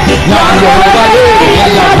 ഞാൻ യഹോവയെ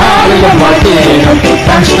എല്ലാ നാളിലും പാടിയിടും.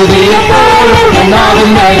 സംസ്തുതിയെപ്പോഴും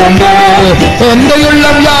എന്നാവിന്മേലുണ്ട്. എന്റെ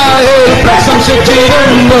ഉള്ളം യാഹോവയെ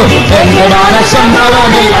പ്രശംസിച്ചിരുന്നു. എന്റെ മനസ്സം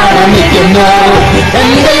ആനന്ദിക്കുന്നു.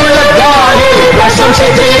 എന്റെ ഉള്ളം യാഹോവയെ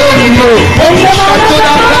പ്രശംസിച്ചിരുന്നു. എന്റെ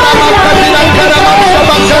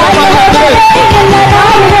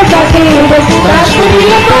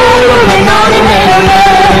സംസ്തുതിയെപ്പോഴും എന്നാവിന്മേലുണ്ട്.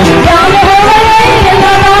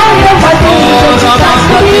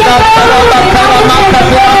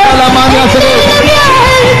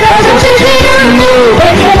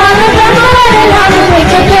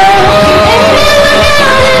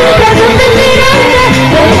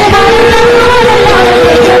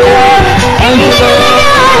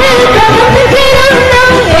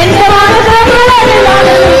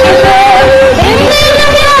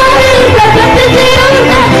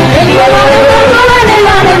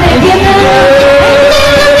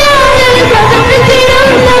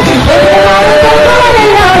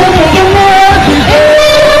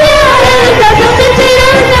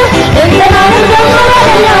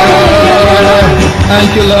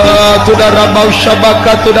 tuda rabau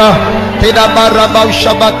shabaka tuda tida barabau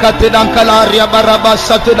shabaka tidang kalaria baraba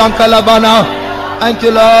satudang kalabana. Thank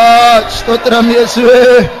you Lord. Stotram Yesuve.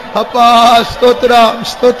 Appa stotram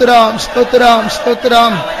stotram stotram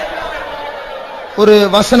stotram. ஒரு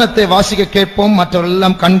வசனத்தை வாசிக்க கேட்போம்.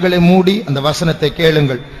 மற்றவரெல்லாம் கண்களை மூடி அந்த வசனத்தை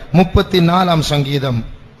கேளுங்கள். 34ஆம் சங்கீதம்.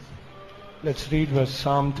 Let's read verse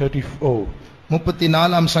Psalm 34.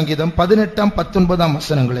 34ஆம் சங்கீதம் 18ஆம் 19ஆம்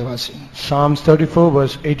வசனங்களை வாசிங்க. Psalms 34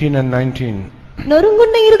 verse 18 and 19.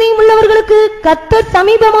 நறுங்குண்ட இருதயம் உள்ளவர்களுக்கு கர்த்தர்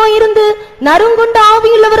சமீபமாயிருந்து நறுங்குண்ட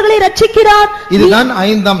ஆவியுள்ளவர்களை ரட்சிக்கிறார். இதுதான்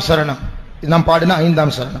 5ஆம் சரணம். நாம் பாடின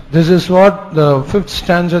 5ஆம் சரணம். This is what the 5th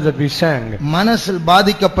stanza that we sang. மனசில்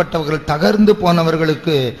பாதிக்கப்பட்டவர்கள் தகர்ந்து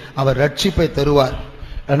போனவர்களுக்கு அவர் ரட்சிப்பை தருவார்.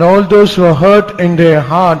 And all those who are hurt in their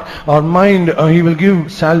heart or mind, he will give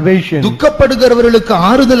salvation. துக்கப்படுகிறவர்களுக்கு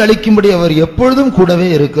ஆறுதல் அளிக்கும்படி அவர் எப்பொழுதும் கூடவே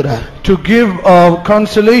இருக்கிறார். To give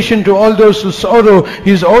consolation to all those who sorrow,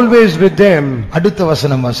 he is always with them. அடுத்த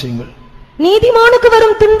வசனம் வாசியுங்கள். நீதிமானுக்கு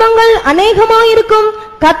வரும் துன்பங்கள் அநேகமாயிருக்கும்,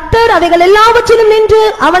 கர்த்தர் அவைகள் எல்லாவற்றிலும் நின்று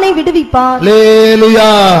அவனை விடுவிப்பார்.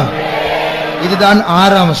 அல்லேலூயா. இதுதான்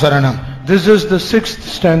 6ஆம் சரணம். This is the 6th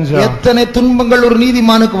stanza. எத்தனை துன்பங்கள் ஒரு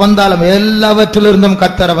நீதிமானுக்கு வந்தாலும் எல்லாவற்றிலிருந்தும்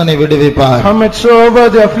கர்த்தர் அவனை விடுவிப்பார். Whatsoever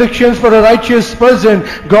the afflictions for a righteous person,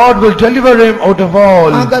 God will deliver him out of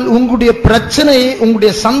all. ஆகையால் உங்களுடைய பிரச்சனையை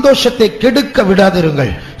உங்களுடைய சந்தோஷத்தை கெடுக்க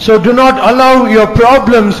விடாதிருங்கள். So do not allow your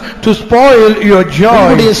problems to spoil your joy.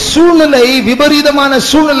 உங்களுடைய சூழ்நிலை விபரீதமான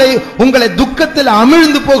சூழ்நிலை உங்களை துக்கத்தில்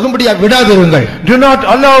அமிழ்ந்து போகும்படியா விடாதிருங்கள். Do not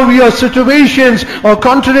allow your situations or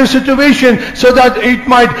contrary situation so that it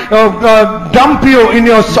might dump you in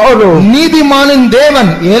your sorrow. நீதிமானின் தேவன்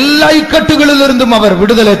எல்லா இக்கட்டுகளிலிருந்தும் அவர்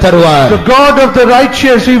விடுதலை தருவார். The God of the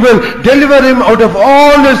righteous, he will deliver him out of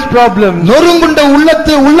all his problems. நொறுங்குண்ட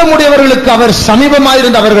உள்ளமுடையவர்களுக்கு அவர்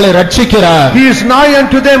சமீபமாயிருந்து அவர்களை ரட்சிக்கிறார். He is nigh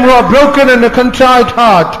unto them who are broken and a contrite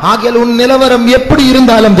heart. ஆகையால் உன் நிலவரம் எப்படி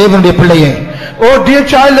இருந்தாலும் தேவனுடைய பிள்ளையே, Oh dear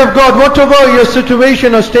child of God, whatever your situation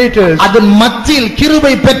or status, அதன் மத்தியில்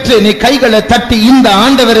கிருபை பெற்று நீ கைகளை தட்டி இந்த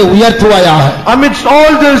ஆண்டவரை உயர்த்துவாயாக. amidst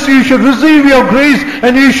all this you should receive your grace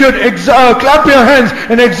and you should clap your hands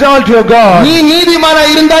and exalt your God. நீ நீதிமானா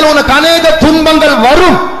இருந்தால் உனக்கு अनेक துன்பங்கள்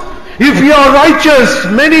வரும். If you are righteous,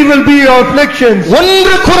 many will be your afflictions.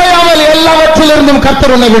 ஒன்று குறையாமல் எல்லாவற்றிலிருந்தும்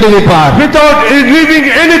கர்த்தர் உன்னை விடுவிப்பார். Without leaving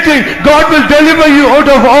anything, God will deliver you out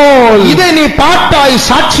of all. இதை நீ பாட்டாய்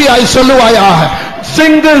சாட்சியாய் சொல்லுவாயாக.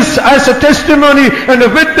 Sing this as a testimony and a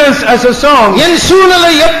witness as a song. என்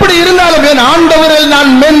சூழ்நிலை எப்படி இருந்தாலும் என் ஆண்டவரில் நான்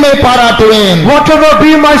மேன்மை பாராட்டுவேன். Whatever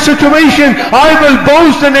be my situation, I will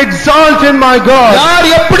boast and exalt in my God. யார்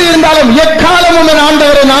எப்படி இருந்தாலும் எக்காலமும் என்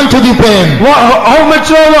ஆண்டவரை நான் துதிப்பேன். How much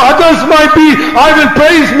others might be, I will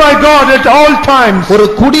praise my God at all times. ஒரு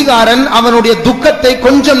குடிகாரன் அவனுடைய துக்கத்தை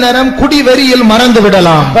கொஞ்சம் நேரம் குடிவெறியில் மறந்து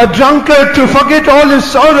விடலாம். A drunkard, to forget all his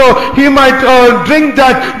sorrow, he might drink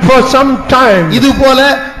that for some time. இது போல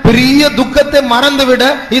பெரிய துக்கத்தை மறந்துவிட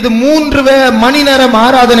இது 3 மணி நேரம்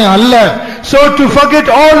ஆராதனை அல்ல. So to forget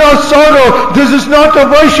all our sorrow, this is not a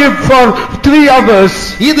worship for 3 hours.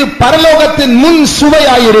 இது பரலோகத்தின் முன்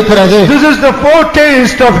சுவையாய் இருக்கிறது. This is the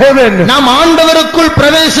foretaste of heaven. நாம் ஆண்டவருக்குள்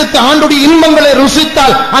பிரவேசித்து ஆண்டுடைய இன்பங்களை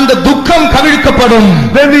ருசித்தால் அந்த துக்கம் கவிழ்க்கப்படும்.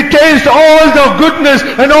 When we taste all the goodness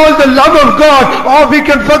and all the love of God, or we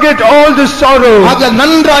can forget all the sorrow. ஆக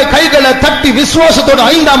நன்றாய் கைகளை தட்டி விசுவாசத்தோடு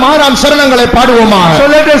 5ஆம் 6ஆம் சரணங்களை பாடுவோமா. So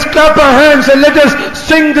let us clap our hands and let us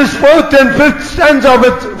sing this 4th and 5th stanza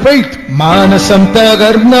with faith. மானசம்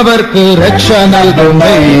தகர்ந்தவர்க்கு ரட்சை நல்கும்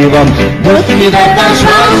தெய்வம், துக்கிதத்தால்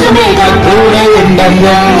சுவாசமேகம் கூட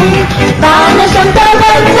உண்டங்கம். மானசம்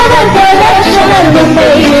தகர்ந்தவர்க்கு ரட்சை நல்கும்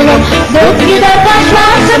தெய்வம், துக்கிதத்தால்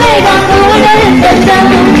சுவாசமேகம் கூட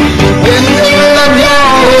உண்டங்கம். என்னிடம்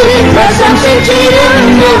யாரு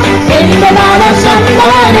பிரசம்சிச்சிருந்தோ, எந்த மானசம்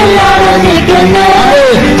நானெல்லாம் நிற்கிறோ.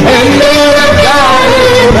 என்னிடம் யாரு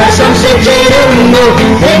பிரசம்சிச்சிருந்தோ,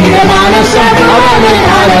 எந்த மானசம்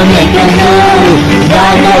நானெல்லாம் நிற்கிறோ.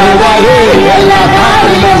 எல்லா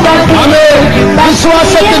காரியம்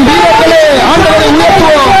விசுவாசத்தின் வீரர்களே ஆண்டவரை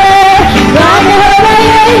உயர்த்துவோம்.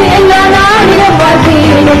 எல்லா நாளிலும்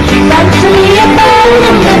வாழ்க்கையிலும் தன்சுய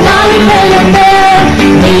பாவம் நாளிலும்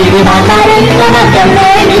நீதிமான்களின் மக்கள்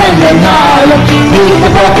நாளும் நீதி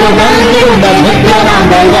போக்கு நல்கியுடன்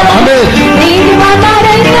நிற்கிறார்கள்.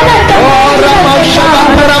 நீதிமான்களின்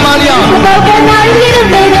மக்கள்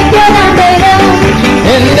நல்கியுடன் நிற்கிறார்கள்.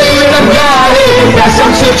 என்னிடம் யாரு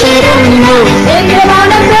பிரசம்சிச்சிருந்தோ, எந்த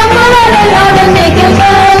மானசம் நானெல்லாம்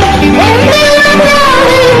நிற்கிறோ. என்னிடம்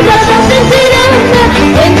யாரு பிரசம்சிச்சிருந்தோ,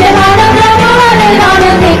 எந்த மானசம் நானெல்லாம்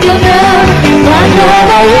நிற்கிறோ.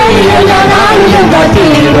 எல்லா நாளிலும்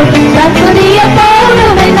வாழ்க்கையிலும் தன்சுய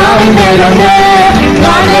பாவம் நாளிலும்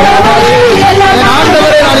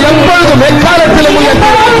ஆண்டவரை நான் எப்போதும் எக்காலத்திலும்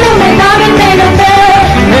உயர்த்தும்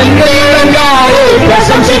எங்கள் இளங்காயை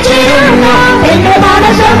பிரசம்சிச்சிருந்தோ எங்கள்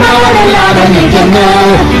மனசமாவெல்லாம் நிற்கின்றோ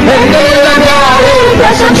எங்கள் இளங்காயை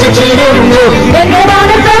பிரசம்சிச்சிருந்தோ எங்கள்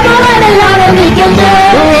மனசமாவெல்லாம் நிற்கின்றோ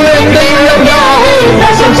எங்கள் இளங்காயை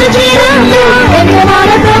பிரசம்சிச்சிருந்தோ எங்கள்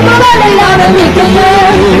மனசமாவெல்லாம் நிற்கின்றோ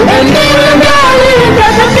எங்கள் இளங்காயை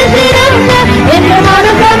பிரசம்சிச்சிருந்தோ எங்கள்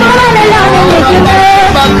மனசமாவெல்லாம் நிற்கின்றோ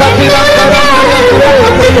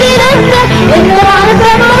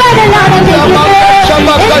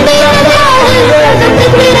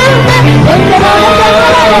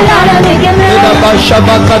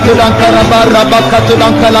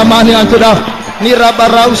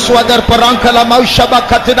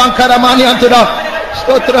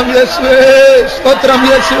Stotram Yeswe, Stotram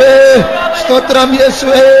Yeswe, Stotram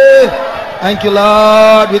Yeswe. Thank you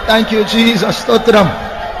Lord, we thank you Jesus. Stotram.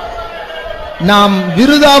 நாம்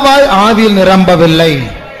விருதாவாய் ஆவியில் நிரம்பவில்லை.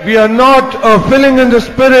 We are not filling in the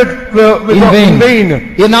spirit in vain.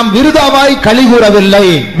 நாம் விருதாவாய் கலிகூறவில்லை.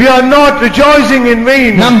 We are not rejoicing in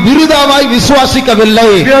vain. நாம் விருதாவாய் விசுவாசிக்கவில்லை.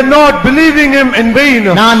 We are not believing him in vain.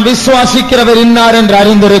 நான் விசுவாசிக்கிறவர் இன்னார் என்று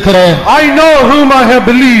அறிந்திருக்கிறேன். I know whom I have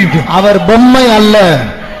believed. அவர் பொம்மை அல்ல.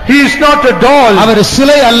 He is not a doll. அவர்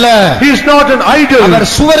சிலை அல்ல. He is not an idol. அவர்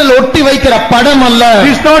சுவரில் ஒட்டி வைக்கிற படம் அல்ல.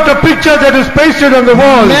 He is not a picture that is pasted on the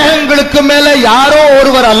wall. மேகங்களுக்கு மேலே யாரோ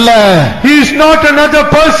ஒருவர் அல்ல. He is not another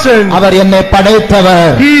person. அவர் என்னை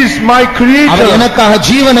படைத்தவர். He is my creator. அவர் எனக்காக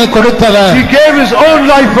ஜீவனை கொடுத்தவர். He gave his own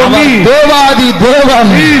life for me. தேவாதி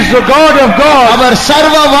தேவன். He is the God of God. அவர்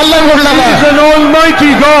சர்வ வல்லமையுள்ளவர். He is an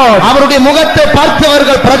almighty God. அவருடைய முகத்தை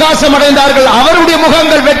பார்த்தவர்கள் பிரகாசம் அடைந்தார்கள். அவருடைய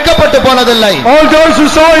முகங்கள் வெட்கப்பட்டு போனதில்லை. All those who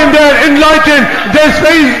saw him there enlightened, their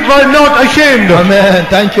faces were not ashamed. Amen.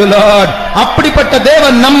 Thank you Lord. அப்படிப்பட்ட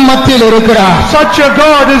தேவன் நம் மத்தியில் இருக்கிறார். Such a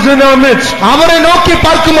God is in our midst. அவரை நோக்கி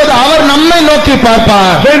பார்க்கும்போது அவர் நம்மை நோக்கி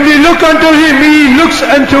பார்ப்பார். When we look unto him, he looks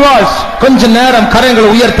unto us. கொஞ்ச நேரம் கரங்களை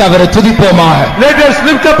உயர்த்தி அவரை துதிப்போமாக. Let us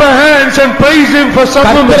lift up our hands and praise him for some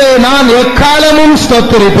moments. கர்த்தரை நான் எக்காலமும்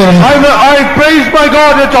ஸ்தோத்திரிப்பேன். I praise my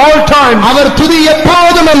God at all times. அவர் துதி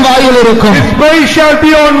எப்போதும் என் வாயில் இருக்கும். His praise shall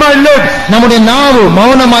be on my lips. நம்முடைய நாவு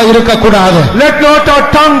மௌனமாய் இருக்க கூடாது. Let not our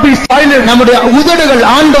tongue be silent. நம்முடைய உதடுகள்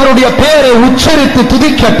ஆண்டவருடைய பெயரை உச்சரித்து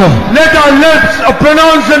துதிக்கட்டும். Let our lips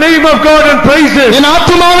pronounce the name of God and praise him. என்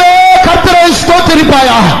ஆத்துமாவே கர்த்தரை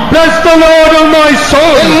ஸ்தோத்திரிப்பாயாக. Bless the Lord, O my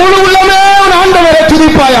soul. என் முழு உள்ளமே ஆண்டவரை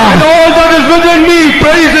துதிப்பாயாக. And all that is within me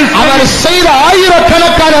praise his name. அவர் செய்த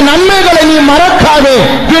ஆயிரக்கணக்கான நன்மைகளை நீ மறக்காதே.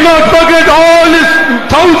 Do not forget all his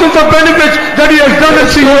thousands of benefits that he has done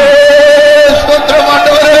us. ஸ்தோத்திரம்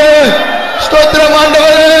ஆண்டவரே, ஸ்தோத்திரம்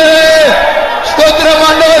ஆண்டவரே, ஸ்தோத்திரம்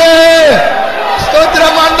ஆண்டவரே,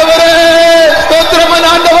 ஸ்தோத்திரம் ஆண்டவரே, ஸ்தோத்திரம்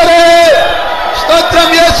ஆண்டவரே,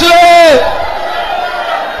 ஸ்தோத்திரம் இயேசுவே.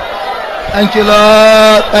 Thank you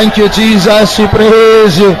Lord, thank you Jesus, we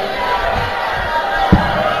praise you.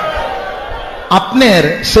 Abner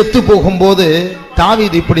செத்து போகும்போது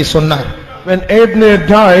தாவீது இப்படி சொன்னார். When Abner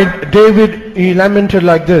died, David, he lamented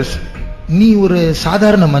like this. நீ ஒரு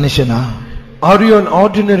சாதாரண மனுஷனா? Are you an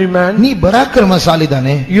ordinary man? நீ பராக்கிரமசாலி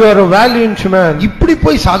தானே? You are a valiant man. இப்படி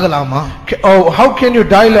போய் சாகலாமா? Oh, how can you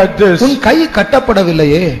die like this? உன் கை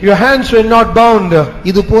கட்டப்படவில்லையே. Your hands were not bound.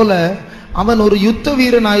 இது போல அவன் ஒரு யுத்த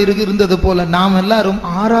வீரனாய் இருந்தது போல நாம் எல்லாரும்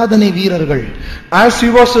ஆராதனை வீரர்கள். As he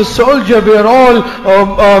was a soldier, we are all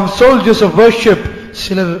soldiers of worship.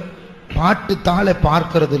 சிலர் பாட்டு தாளை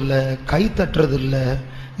பார்க்கிறது இல்ல, கை தட்டுறது இல்ல.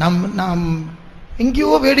 நாம்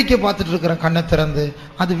எங்கேயோ வேடிக்கை பார்த்துட்டு இருக்கிற கண்ணை திறந்து,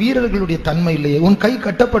 அது வீரர்களுடைய தன்மை இல்லையே. உன் கை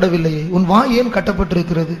கட்டப்படவில்லையே, உன் வாய் ஏன்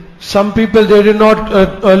கட்டப்பட்டிருக்கிறது? Some people, they did not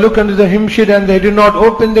look into the hymn sheet and they did not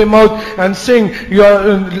open their mouth and sing. You are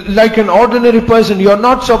like an ordinary person. You are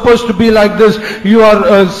not supposed to be like this. You are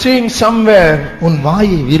seeing somewhere. உன்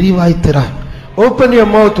வாயை விரிவாய் திற. Open your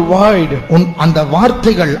mouth wide. அந்த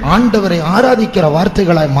வார்த்தைகள் ஆண்டவரை ஆராதிக்கிற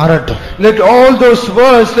வார்த்தைகளாய் மாறட்டும். Let all those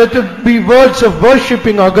words, let it be words of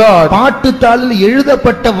worshiping our God. பாட்டுத்தாளில்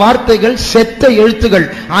எழுதப்பட்ட வார்த்தைகள் செத்த எழுத்துகள்.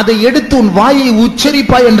 அதை எடுத்து உன் வாயை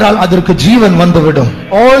உச்சரிப்பாய் என்றால் அதற்கு ஜீவன் வந்துவிடும்.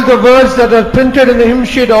 All the words that are printed in the hymn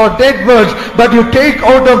sheet are dead words, but you take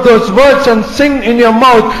out of those words and sing in your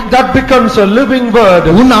mouth, that becomes a living word.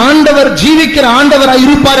 உன் ஆண்டவர் ஜீவிக்கிற ஆண்டவராய்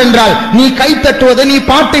இருப்பார் என்றால் நீ கை தட்டுவதை, நீ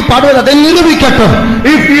பாட்டை பாடுவதை அதை நிரூபிக்கட்டும்.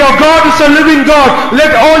 If your God is a living God,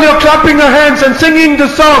 let all your clapping your hands and singing the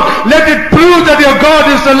song, let it prove that your God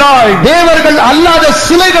is alive. தேவர்கள் அல்லாத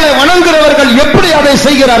சிலைகளை வணங்குகிறவர்கள் எப்படி அதை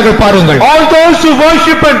செய்கிறார்கள் பாருங்கள். All those who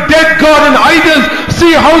worship a dead God and idols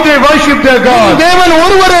see how they worship their God. தேவன்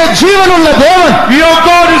ஒருவரே ஜீவனுள்ள தேவன். Your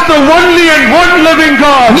God is the only and one living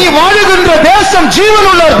God. நீ வாழுகின்ற தேசம்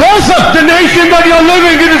ஜீவனுள்ள தேசம். The nation that you are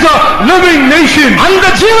living, it is a living nation. அந்த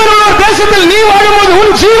ஜீவனுள்ள தேசத்தில் நீ வாழும்போது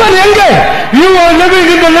உன் ஜீவன் எங்கே? You are living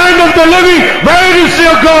in the land of the living. Where is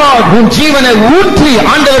your God? உன் ஜீவனை ஊற்றி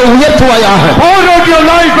ஆண்டவரை உயர்த்துவாயாக. Pour out your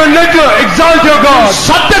life and let you exalt your God.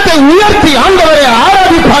 சத்தத்தை உயர்த்தி ஆண்டவரை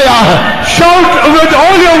ஆராதிப்பாயாக. Shout with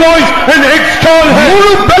all your voice and extol him.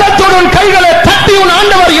 முழு பலத்துடன் கைகளை தட்டி உன்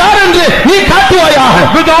ஆண்டவர் யார் என்று நீ காட்டுவாயாக.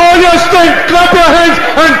 With all your strength, clap your hands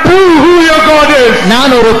and prove who your God is.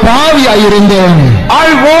 நான் ஒரு பாவியாய் இருந்தேன். I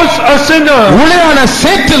was a sinner. உளையான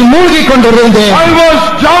சேற்றில் மூழ்கி கொண்டிருந்தேன். I was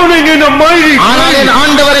drowning in a mighty ஆனால் sea. என்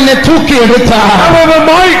ஆண்டவர் என்னை தூக்கி எடுத்தார். However,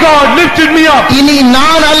 my God lifted me up. இனி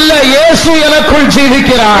நான் அல்ல, இயேசு எனக்குள்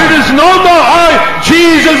ஜீவிக்கிறார். It is no more I,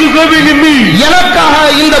 Jesus is living in me. எனக்காக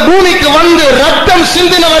இந்த பூமிக்கு வந்து ரத்தம்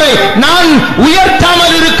சிந்தினவரை நான்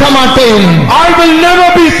உயர்த்தாமல் இருக்க மாட்டேன். I will never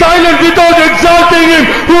be silent without exalting him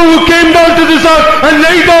who came down to this earth and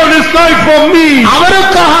laid down his life for me.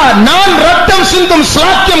 அவருக்காக நான் ரத்தம் சிந்தும்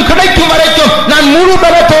சாக்கியம் கிடைக்கும் வரைக்கும் நான் முழு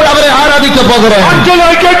பலத்தோடு அவரை ஆராதிக்க போகிறேன். Until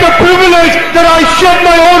I get the privilege that I shed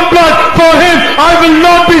my own blood for him, I will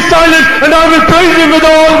not be silent and I will praise him with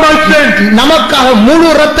all my strength. நமக்காக முழு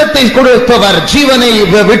ரத்தத்தை கொடுத்தவர், ஜீவனை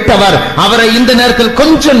விட்டவர், அவரை இந்த நேரத்தில்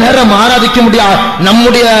கொஞ்ச நேரம் ஆராதிக்க முடியாது.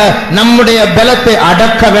 நம்முடைய பலத்தை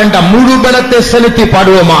அடக்க வேண்டாம், முழு பலத்தை செலுத்தி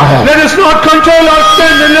பாடுவோமாக. Let us not control our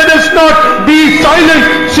sin and let us not be silent.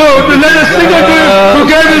 So let us sing unto him who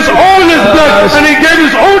gave his all his blood and he gave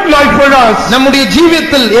his own life for us. நம்முடைய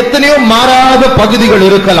ஜீவியத்தில் எத்தனையோ மாறாத பகுதிகள்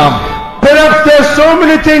இருக்கலாம். Perhaps there are so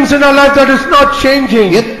many things in our life that is not changing.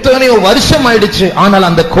 எத்தனையோ வருஷம் ஆயிடுச்சு, ஆனால்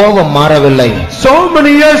அந்த கோபம் மாறவில்லை. So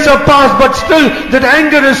many years have passed, but still that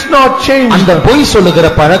anger is not changed. அந்த பொய் சொல்லுகிற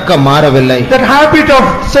பழக்கம் மாறவில்லை. That habit of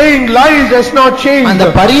saying lies has not changed. அந்த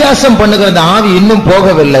பரியாசம் பண்ணுகிற அந்த ஆவி இன்னும்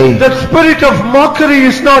போகவில்லை. That spirit of mockery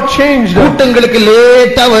is not changed. கூட்டங்களுக்கு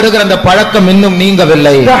லேட்டா வருகிற அந்த பழக்கம் இன்னும்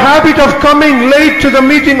நீங்கவில்லை. The habit of coming late to the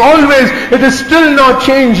meeting always, it is still not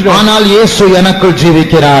changed. ஆனால் இயேசு எனக்குள்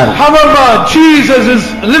ஜீவிக்கிறார். However, Jesus is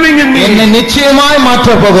living in me. என்னை நிச்சயமாய்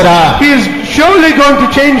மாற்ற போகிறார். He is surely going to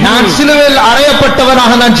change me. நான் சிலுவையில்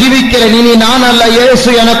அறையப்பட்டவனாக நான் ஜீவிக்கிறேன். இனி நான் அல்ல, இயேசு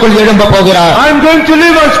எனக்குள் எழும்ப போகிறார். I am going to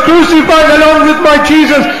live as crucified along with my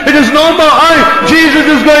Jesus. It is no more I, Jesus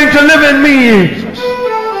is going to live in me.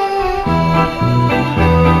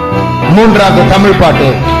 மூன்றாவது தமிழ் பாட்டு.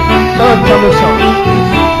 Third Tamil song.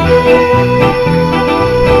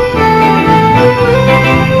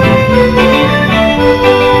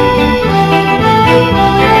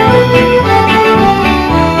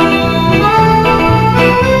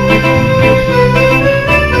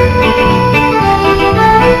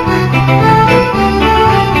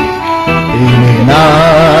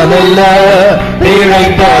 நானல்ல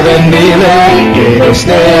பிழைப்பதன் நிலை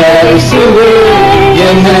கிறிஸ்துவே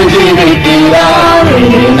என்னை ஜீவிக்கிறார்.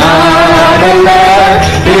 நானல்ல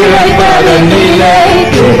பிழைப்பதன் நிலை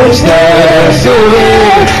கிறிஸ்துவே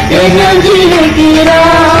என்னை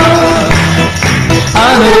ஜீவிக்கிறார்.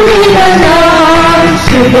 அனுதினம்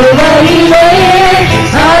சிலுவையிலே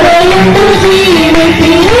அறையுண்டு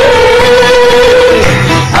ஜீவிக்கிறேன்.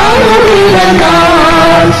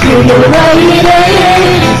 அனுதினம் சிலுவையிலே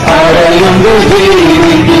அறையுண்டு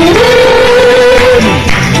ஜீவிக்கிறேன்.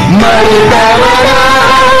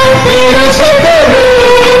 மரித்தவராய் திருச்சபையே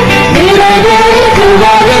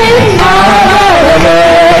நிறைவேற்றுவதே ஆராதனை.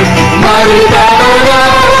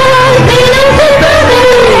 மரித்தவராய் திருச்சபையே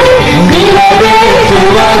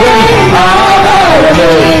நிறைவேற்றுவதே ஆராதனை.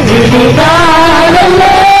 இதுதானல்ல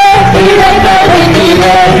இறைவனின்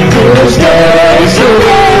நிலை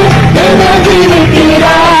கிறிஸ்துவே என்னை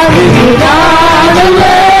ஜீவிக்கிறார். இதுதானல்ல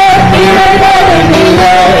இறைவனின்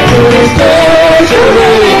நிலை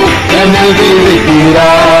கிறிஸ்துவே என்னை ஜீவிக்கிறார்.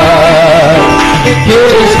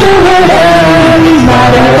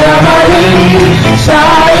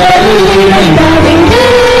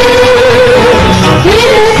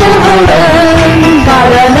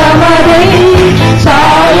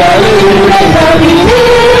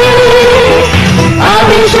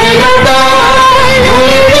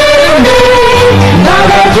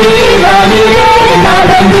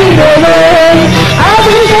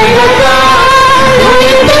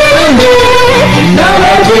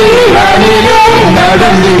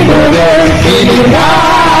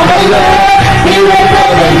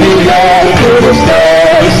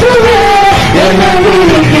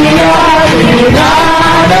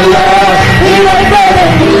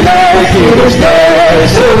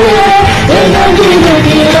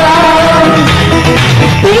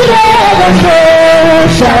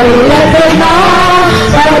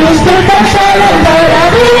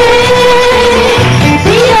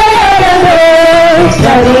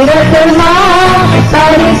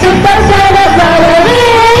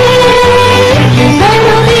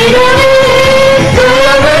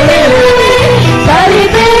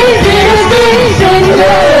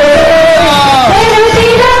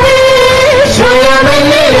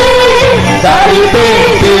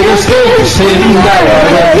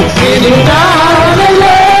 சிந்தவரை இனி நானல்ல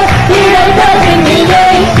இழைத்ததில்லை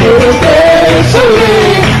கிறிஸ்தேசுவே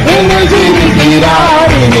என்னை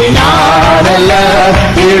ஜீவிக்கிறார் இனி நானல்ல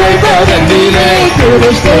இழைத்ததில்லை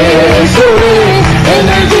கிறிஸ்தேசுவே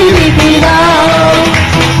என்னை ஜீவிக்கிறார்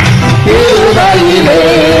இருதயிலே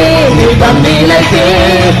நிதம் நிலைத்தே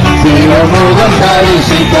திருமுகம்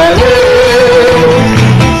தரிசிக்கவே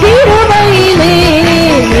திருமையிலே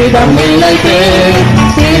நிதம் நிலைத்தே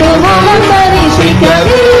திருமுகம்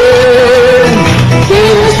தரிசிக்கவே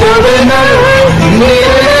கிறிஸ்துவினால்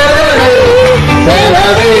நிறைவே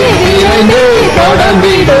பெறவே இறைந்து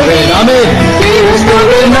தொடர்ந்திடுவே ஆமென்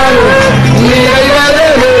கிறிஸ்துவினால்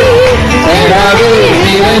நிறைவே பெறவே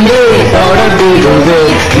இறைந்து தொடர்ந்திடுவே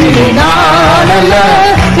இனி நானல்ல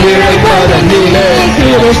இழைப்பதனிலே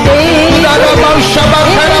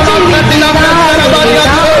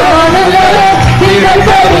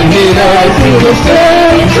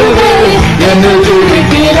என்னை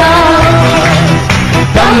ஜீவிக்கிறார்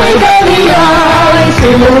தம்மை பலியாய்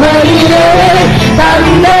சிலுவையிலே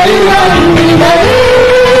தந்தை வந்தினரே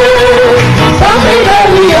தம்மை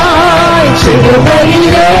பலியாய்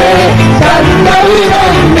சிலுவையிலே தந்தை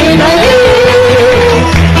வந்தினரே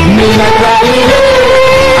நினைவிலே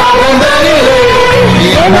அவந்தனிலே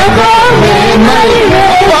எனக்கோ மேன்மை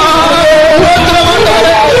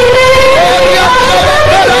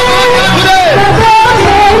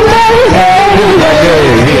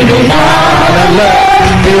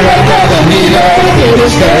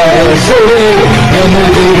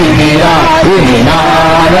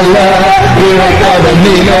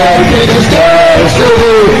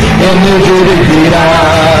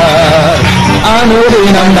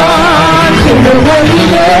அனுதினம் நான்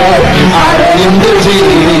சிலுவையிலே அறைந்து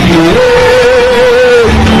ஜீவிக்கிறேன்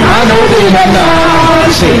அனுதினம்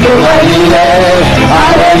நான் சிலுவையிலே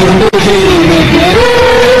அறைந்து ஜீவிக்கிறேன்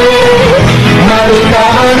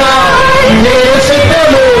மறுகானாய்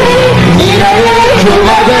நேசித்தலே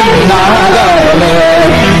நிறைவேற்றுவதன் நாதமே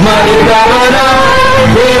மறுகானாய்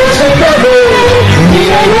நேசித்தலே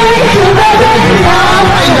நிறைவேற்றுவதன்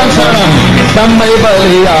நாதம் சரணம் தம்மை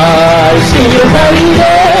பலியாய்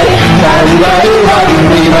சிலுவையிலே தந்தை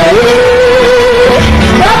வந்தினரே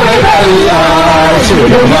தம்மை பலியாய்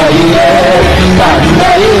சிலுவையிலே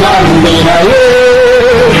தந்தை வந்தினரே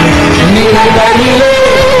நினைவிலே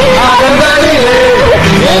அவந்தனிலே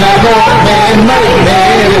எனக்கோ மேன்மை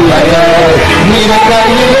வேறில்லையே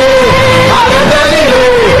நினைவிலே அவந்தனிலே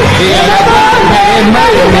எனக்கோ மேன்மை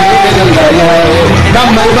வேறில்லையே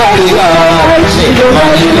தம்மை பலியாய்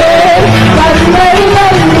சிலுவையிலே தந்தை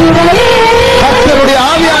வந்தினரே கர்த்தருடைய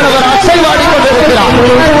ஆவியானவர் அசைவாடி கொண்டிருக்கிறார்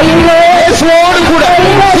இயேசுவோடு கூட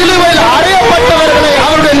சிலுவையில் அறையப்பட்டவர்களை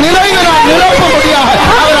அவருடைய நிறைவினால் நிரப்பும்படியாக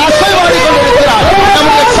அவர் அசைவாடி கொண்டிருக்கிறார்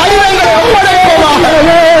நம்முடைய சரீரங்களை ஒப்படைப்போமாக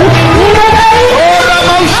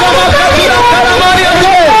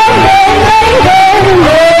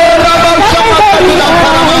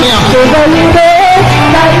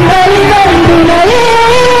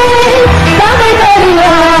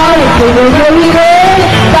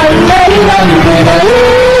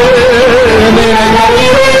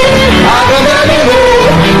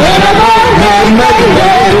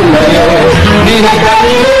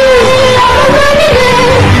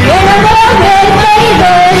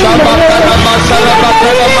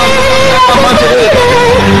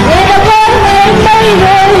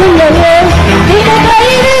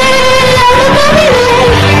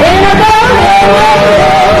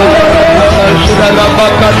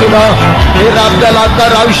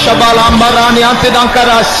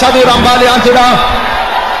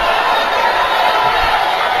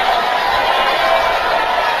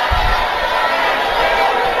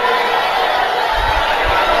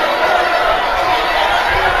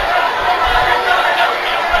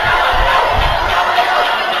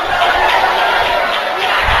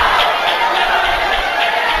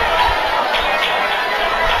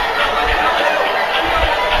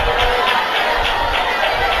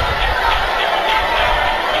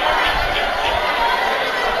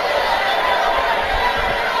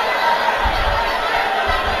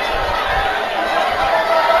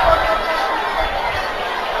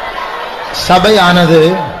சபையானது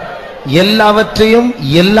எல்லாவற்றையும்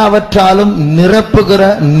எல்லாவற்றாலும் நிரப்புகிற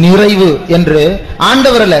நிறைவு என்று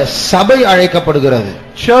ஆண்டவரல்ல சபை அழைக்கப்படுகிறது.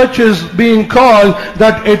 Church is being called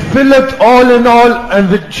that it filleth all in all and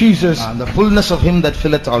with Jesus. The fullness of him that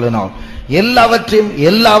filleth all in all. எல்லாவற்றையும்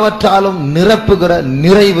எல்லாவற்றாலும் நிரப்புகிற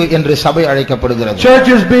நிறைவு என்று சபை அழைக்கப்படுகிறது. Church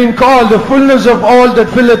is being called the fullness of all that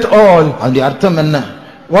filleth all. அதனுடைய அர்த்தம் என்ன?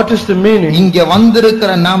 What is the meaning? இங்கே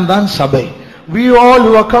வந்திருக்கிற நாம் தான் சபை. We all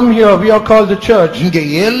who are come here, we are called the church. இங்கே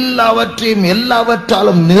எல்லாவற்றையும்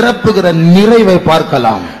எல்லாவற்றாலும் நிரப்புகிற நிறைவை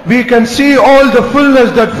பார்க்கலாம். We can see all the fullness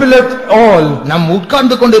that filleth all. நாம்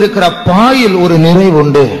உட்கார்ந்து கொண்டிருக்கிற பாயில் ஒரு நிறைவு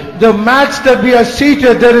உண்டு. The mats that we are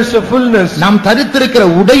seated, there is a fullness. நாம் தரித்திருக்கிற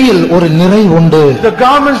உடையில் ஒரு நிறைவு உண்டு. The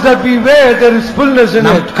garments that we wear, there is fullness in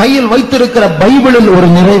நாம் it. கையில் வைத்திருக்கிற பைபிளில் ஒரு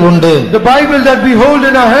நிறைவு உண்டு. The Bible that we hold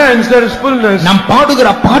in our hands, there is fullness. நாம் பாடுகிற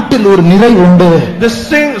பாட்டில் ஒரு நிறைவு உண்டு. The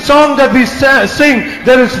song that we sing,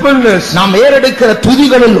 there is fullness. நாம் ஏறெடுக்கிற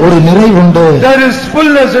துதிகளில் ஒரு நிறைவு உண்டு. There is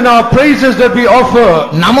fullness in our praises that we offer.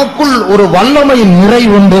 நமக்குள் ஒரு வல்லமையின்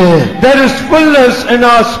நிறைவு உண்டு. There is fullness in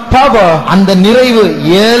our power. அந்த நிறைவு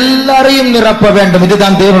எல்லாரையும் நிரப்ப வேண்டும்.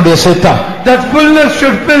 இதுதான் தேவனுடைய சித்தம். That fullness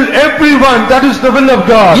should fill everyone. That is the will of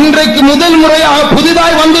God. இன்றைக்கு முதல் முறையாக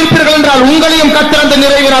புதிதாய் வந்திருப்பீர்கள் என்றால் உங்களையும் கர்த்தர் அந்த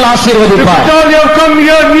நிறைவினால் ஆசீர்வதிப்பார். If you have come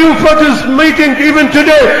here new for this meeting, even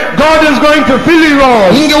today, God is going to fill you all.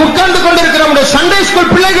 இங்கே உட்கார்ந்து கொண்டிருக்கிற நம்முடைய சண்டே ஸ்கூல்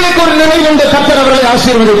பிள்ளைகளுக்கு ஒரு நிறைவு உண்டு. கர்த்தர் அவர்களை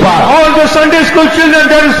ஆசீர்வதிப்பார். All the Sunday school children,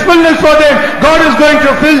 there is fullness for them. God is going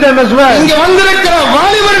to fill them as well. இங்கே வந்திருக்கிற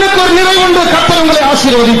வாலிபர்களுக்கு ஒரு நிறைவு உண்டு. கர்த்தர் உங்களை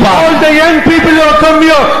ஆசீர்வதிப்பார். All the young people who have come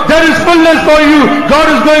here, there is fullness for you. God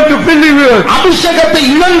is going to fill you with. அபிஷேகத்தை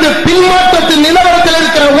இழந்து பின்மாற்றத்தின் நிலவரத்தில்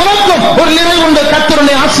இருக்கிற உனக்கும் ஒரு நிறைவு உண்டு. கர்த்தர்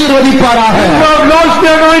உன்னை ஆசீர்வதிப்பாராக. You have lost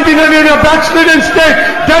the anointing and in a backslidden state,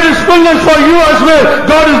 there is fullness for you as well.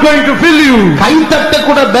 God is going to fill you. கைத்தட்ட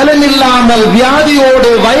கூட பலன் இல்லாமல்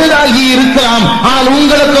வியாதியோடு வயதாகி இருக்கலாம். ஆனால்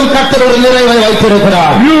உங்களுக்கும் கர்த்தர் ஒரு நிறைவை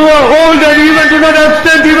வைத்திருக்கிறார். You are old and even do not have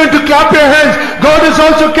strength even to clap your hands. God has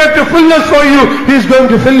also kept a fullness for you. He is going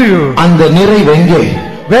to fill you. அந்த நிறைவு எங்கே?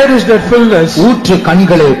 Where is that fullness? ஊற்று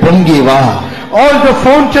கண்களே பொங்கி வா. All the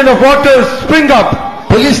fountain of waters spring up.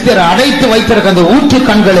 பெலிஸ்தர் அடைத்து வைத்திருக்கிற அந்த ஊற்று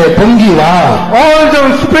கண்களே பொங்கி வா. All the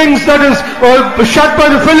springs that is shut by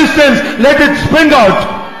the Philistines, let it spring out.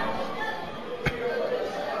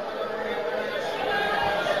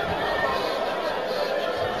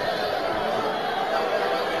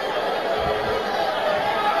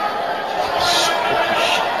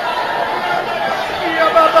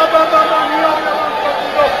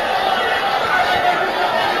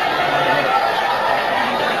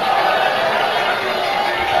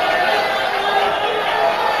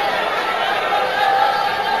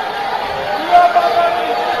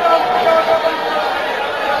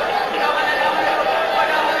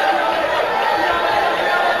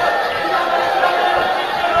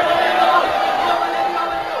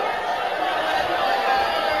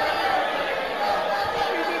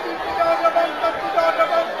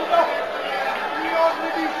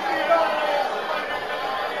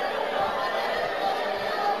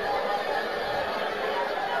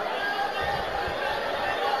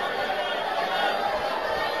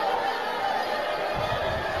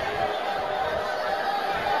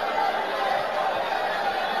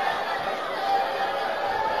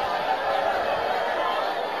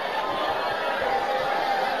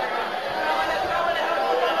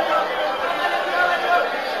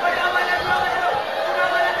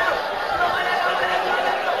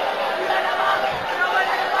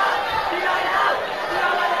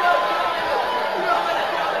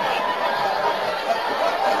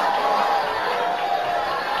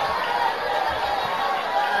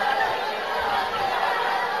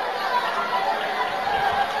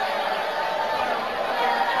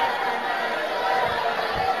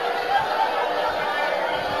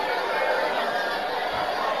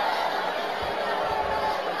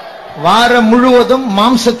 வாரம் முழுவதும்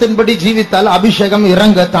மாம்சத்தின்படி ஜீவித்தால் அபிஷேகம்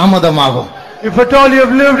இறங்க தாமதமாகும். If at all you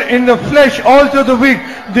have lived in the flesh all through the week,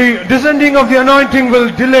 the descending of the anointing will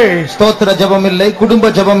delay. ஸ்தோத்திர ஜெபம் இல்லை,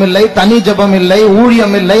 குடும்ப ஜெபம் இல்லை, தனி ஜெபம் இல்லை,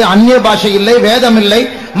 ஊழியம் இல்லை, அந்நிய பாஷை இல்லை, வேதம் இல்லை.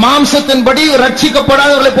 மாம்சத்தின்படி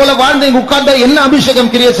ரட்சிக்கப்படாதவர்களைப் போல வாழ்ந்து உட்கார்ந்த என்ன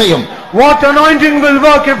அபிஷேகம் கிரியை செய்யும்? What anointing will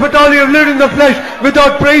work if at all you have lived in the flesh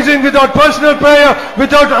without praising, without personal prayer,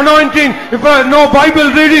 without anointing, if no Bible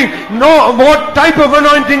reading, no what type of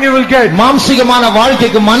anointing you will get? மாம்சிகமான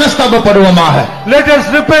வாழ்க்கைக்கு மனஸ்தாபப்படுவோமாக. Let us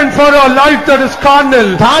repent for our life that is carnal.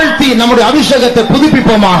 தாழ்த்தி நம்முடைய அபிஷேகத்தை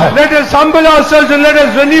புதுப்பிப்போமாக. Let us humble ourselves and let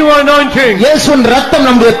us renew our anointing. இயேசுவின் ரத்தம்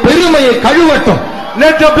நம்முடைய பெருமையை கழுவட்டும்.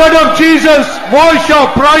 Let the blood of Jesus wash our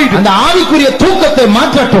pride. அந்த ஆவிக்குரிய தூக்கத்தை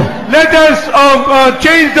மாற்றட்டும். Let us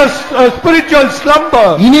change the spiritual slumber.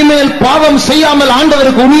 இனிமேல் பாவம் செய்யாமல்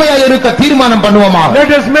ஆண்டவருக்கு உண்மையாக இருக்க தீர்மானம் பண்ணுவோமா?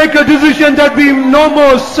 Let us make a decision that we no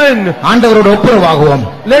more sin. ஆண்டவரோடு ஒப்புரவாகுவோம்.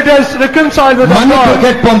 Let us reconcile with our மன்னிப்பு God.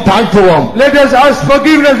 கேட்போம், தாழ்த்துவோம். Let us ask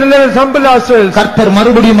forgiveness and let us humble ourselves. கர்த்தர்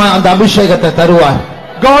மறுபடியும் அந்த அபிஷேகத்தை தருவார்.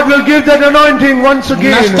 God will give that anointing once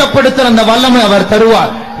again. நஷ்டப்படுத்துற அந்த வல்லமை அவர்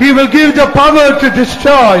தருவார். He will give the power to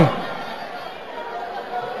destroy.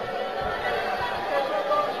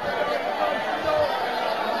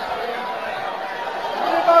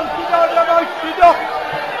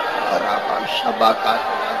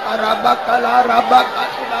 Rabakala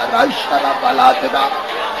Rabakatuna Rashara Balatuna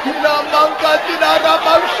Mankatuna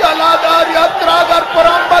Ramashalada Yatragar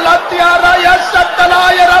Parambalatyara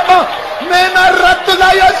Yasatalaya Rama Mena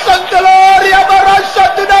Ratulaya Santaloria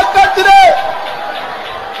Barashatuna Katre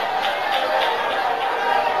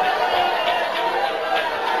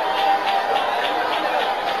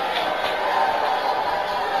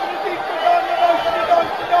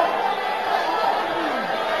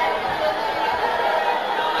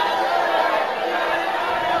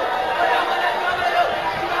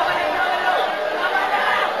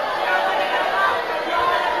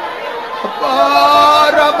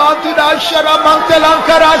Ramatuna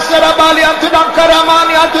Sharamantalankara Sarabali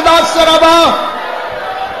Antunankaramani Antuna Saraba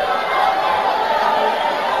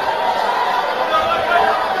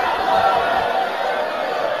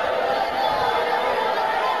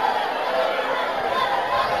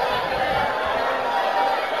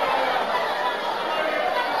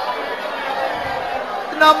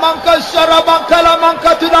Namanka Saramankala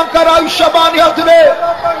Mankatunankarā Shabani Antune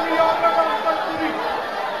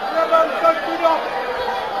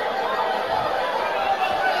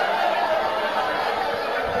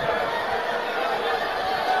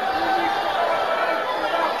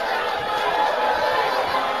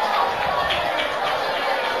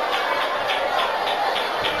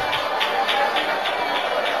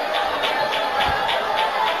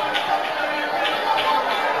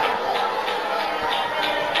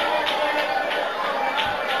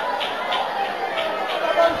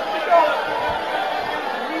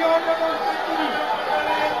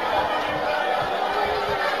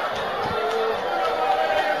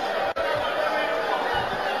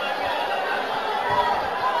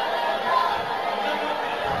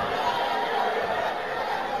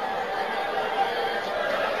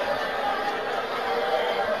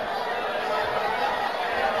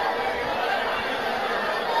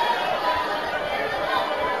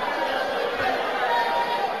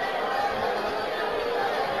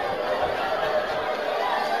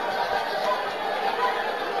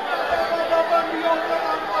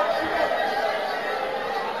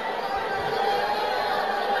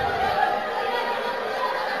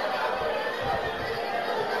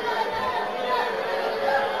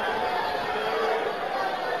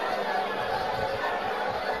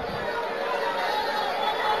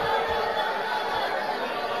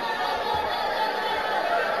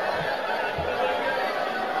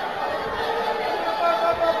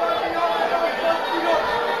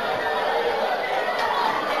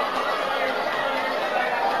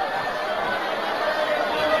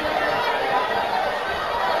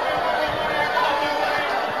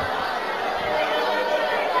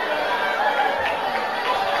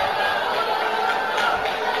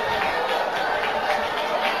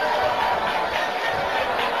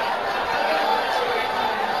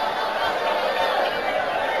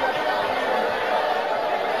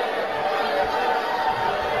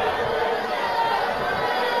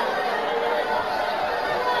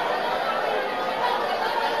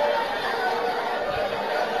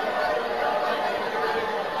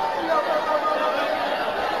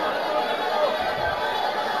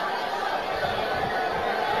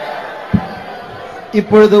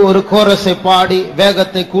இப்பொழுது ஒரு கோரஸை பாடி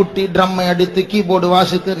வேகத்தை கூட்டி ட்ரம்மை அடித்து keyboard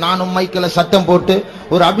வாசித்து நானும் மைக்கில சத்தம் போட்டு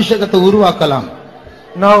ஒரு அபிஷேகத்தை உருவாக்கலாம்.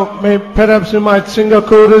 Now perhaps you might sing a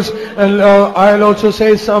chorus and I'll also say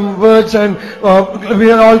some words and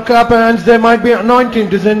we'll all clap our hands. There might be anointing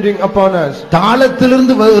descending upon us.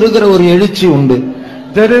 தாளத்திலிருந்து வருகிற ஒரு எழுச்சி உண்டு.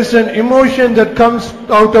 There is an emotion that comes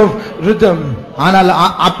out of rhythm. ஆனால்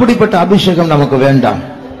அப்படிப்பட்ட அபிஷேகம் நமக்கு வேண்டாம்.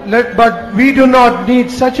 But we do not need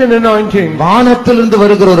such an anointing. வானத்திலிருந்து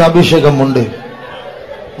வருகிற ஒரு அபிஷேகம் உண்டு.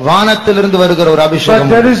 வானத்திலிருந்து வருகிற ஒரு அபிஷேகம்.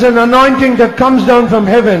 But there is an anointing that comes down from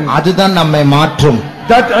heaven. அதுதான் நம்மை மாற்றும்.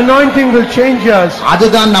 That anointing will change us.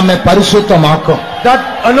 அதுதான் நம்மை பரிசுத்தமாக்கும். That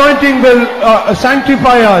anointing will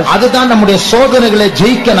sanctify us. அதுதான் நம்முடைய சோதனைகளை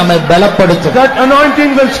ஜெயிக்க நம்மை பலப்படுத்தும். That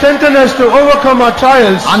anointing will strengthen us to overcome our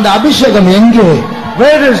trials. அந்த அபிஷேகம் எங்கே?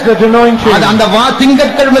 Where is the anointing? அந்த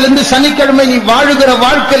திங்கட்கிழமையிலிருந்து சனிக்கிழமை நீ வாழுகிற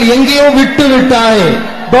வாழ்க்கையில் எங்கேயோ விட்டு விட்டாய்.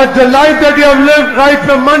 But the life that you have lived right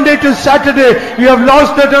from Monday to Saturday, you have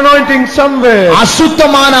lost that anointing somewhere.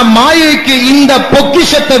 அசுத்தமான மாயைக்கு இந்த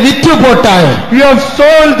பொக்கிஷத்தை விற்று போட்டாய். You have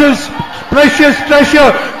sold this precious treasure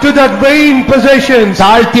to that vain possessions.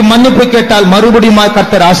 தாழ்த்தி மன்னிப்பு கேட்டால் மறுபடியும்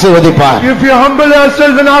கர்த்தர் ஆசீர்வதிப்பார். If you humble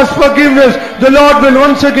yourself and ask forgiveness, the Lord will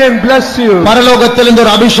once again bless you. பரலோகத்திலிருந்து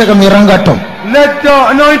ஒரு அபிஷேகம் இறங்கட்டும். Let the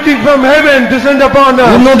anointing from heaven descend upon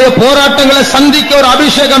us. உன்னுடைய போராட்டங்களை சந்திக்க ஒரு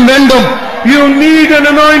அபிஷேகம் வேண்டும். You need an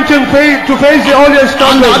anointing to face all your அந்த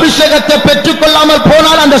struggles. அபிஷேகத்தை பெற்றுக்கொள்ளாமல்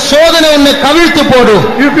போனால் அந்த சோதனை உன்னை கவிழ்த்து போடும்.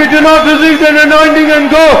 If you do not receive an anointing and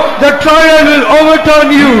go, the trial will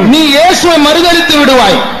overturn you. நீ இயேசுவை மறுதலித்து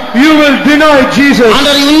விடுவாய். You will deny Jesus.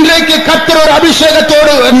 ஆனால் இன்றைக்கு கர்த்தர் ஒரு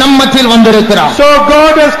அபிஷேகத்தோடு நம்மத்தில் வந்திருக்கிறார். So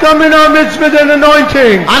God has come in our midst with an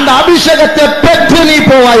anointing. அந்த அபிஷேகத்தை பெற்று நீ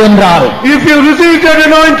போவாய் என்றால், If you receive that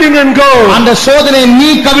anointing and go, அந்த சோதனை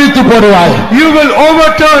நீ கவிழ்த்து போடுவாய். you will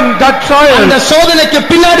overturn that trial. அந்த சோதனைக்கு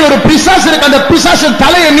பின்னாடி ஒரு பிசாசு இருக்கு. அந்த பிசாசின்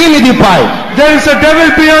தலையை நீ மிதிப்பாய். There is a devil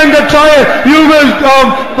behind the trial. You will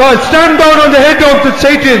stand down on the head of the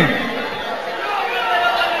Satan.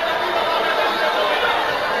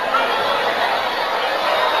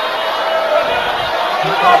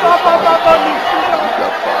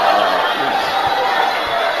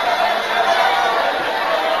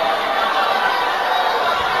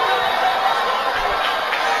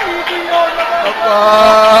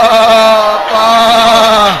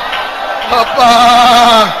 அப்பா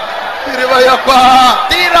திருவையப்பா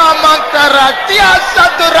தீராமக்கர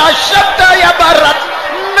தியாசதுர சப்தய Bharat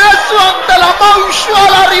நஸ்வந்தல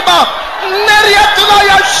மௌஷ்வலரிபா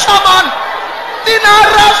நரியத்துலய Zaman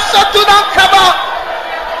தினாரசதுன Kaba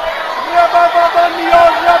Rababa niyo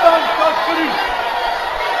raban kakri.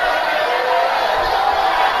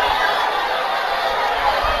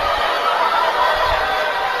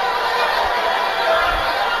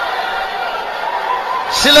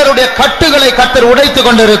 சிலருடைய கட்டுகளை கர்த்தர் உடைத்துக்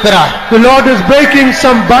கொண்டிருக்கிறார். The Lord is breaking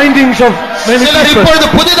some bindings of many சிலர் people. இப்பொழுது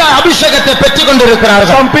புதிதாக அபிஷேகத்தை பெற்றுக்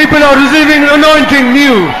கொண்டிருக்கிறார்கள். Some people are receiving anointing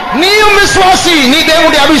new. நீயும் விசுவாசி, நீ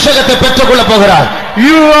தேவனுடைய அபிஷேகத்தை பெற்றுக்கொள்ள போகிறாய்.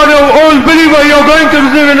 You are an old believer, you are going to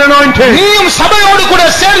receive an anointing. நீயும் சபையோடு கூட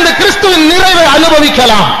சேர்ந்து கிறிஸ்துவின் நிறைவை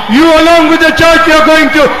அனுபவிக்கலாம். You along with the church, you are going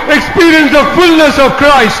to experience the fullness of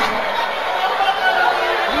Christ.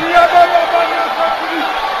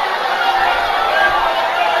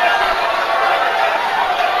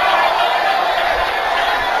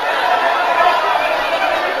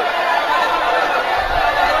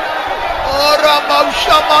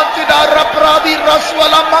 Shamantina Rapravi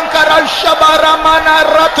Raswala Mankara Shabara Mana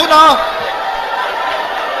Ratuna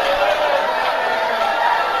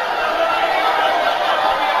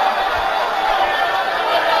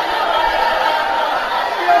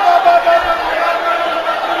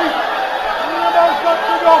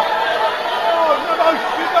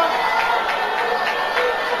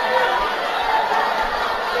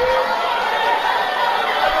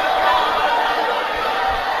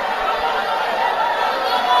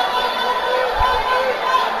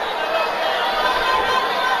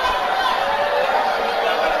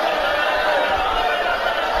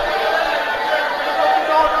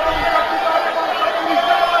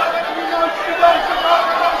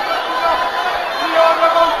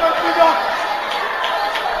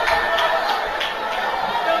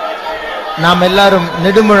நாம் எல்லாரும்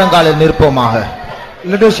நெடுமுழங்காலில் நிற்போமாக.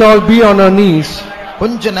 Let us all be on our knees.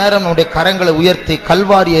 கொஞ்ச நேரம் நம்முடைய கரங்களை உயர்த்தி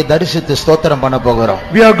கல்வாரியை தரிசித்து ஸ்தோத்திரம் பண்ண போகிறோம்.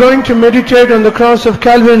 We are going to meditate on the cross of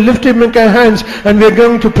Calvary and lift him in our hands and we are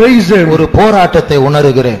going to praise him. ஒரு போராட்டத்தை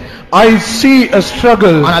உணர்கிறேன். I see a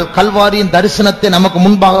struggle. ஆனால் கல்வாரியின் தரிசனத்தை நமக்கு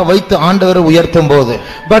முன்பாக வைத்து ஆண்டவரை உயர்த்தும் போது,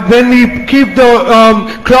 But when we keep the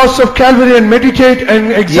cross of Calvary and meditate and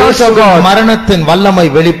exalt our God, மரணத்தின் வல்லமை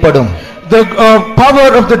வெளிப்படும். the power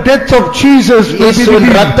of the death of Jesus will be இயேசுவின்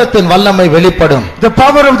revealed. இரத்தத்தின் வல்லமை வெளிப்படும். The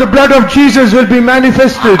power of the blood of Jesus will be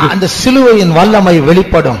manifested. அந்த சிலுவையின் வல்லமை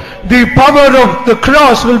வெளிப்படும். The power of the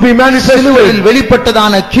cross will be manifested. சிலுவையில்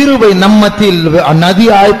வெளிப்பட்டதான கிருபை நம்மத்தில்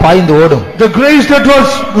நதியாய் பாய்ந்து ஓடும். The grace that was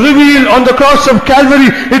revealed on the cross of Calvary,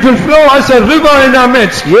 it will flow as a river in our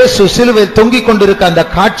midst. இயேசு சிலுவையில் தொங்கிக் கொண்டிருக்க அந்த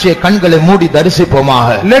காட்சியை கண்களை மூடி தரிசிப்போமாக.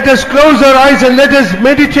 Let us close our eyes and let us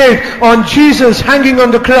meditate on Jesus hanging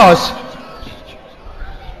on the cross.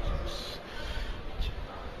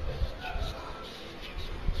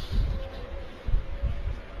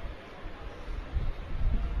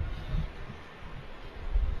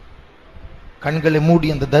 கண்களை மூடி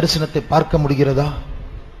அந்த தரிசனத்தை பார்க்க முடிகிறதா?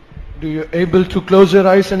 Do you able to close your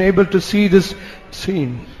eyes and able to see this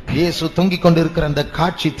scene? இயேசு தொங்கிக் கொண்டிருக்கிற அந்த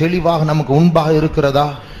காட்சி தெளிவாக நமக்கு முன்பாக இருக்கிறதா?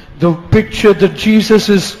 The picture that Jesus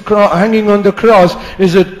is hanging on the cross,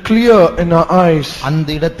 is it clear in our eyes? அந்த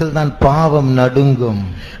இடத்தில் தான் பாவம் நடுங்கும்.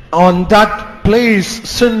 On that place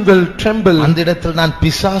sin will tremble. அந்த இடத்தில் தான்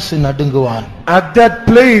பிசாசு நடுங்குவான். At that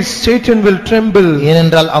place Satan will tremble.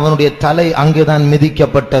 ஏனென்றால் அவனுடைய தலை அங்கேதான்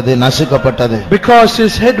மிதிக்கப்பட்டது, நசுக்கப்பட்டது. Because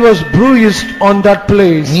his head was bruised on that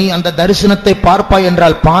place. நீ அந்த தரிசனத்தை பார்ப்பாய்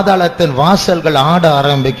என்றால் பாதாளத்தின் வாசல்கள் ஆட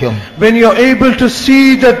ஆரம்பிக்கும். When you are able to see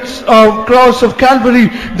that cross of Calvary,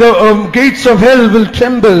 the gates of hell will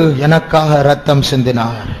tremble. எனக்காக ரத்தம்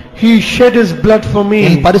சிந்தினார்.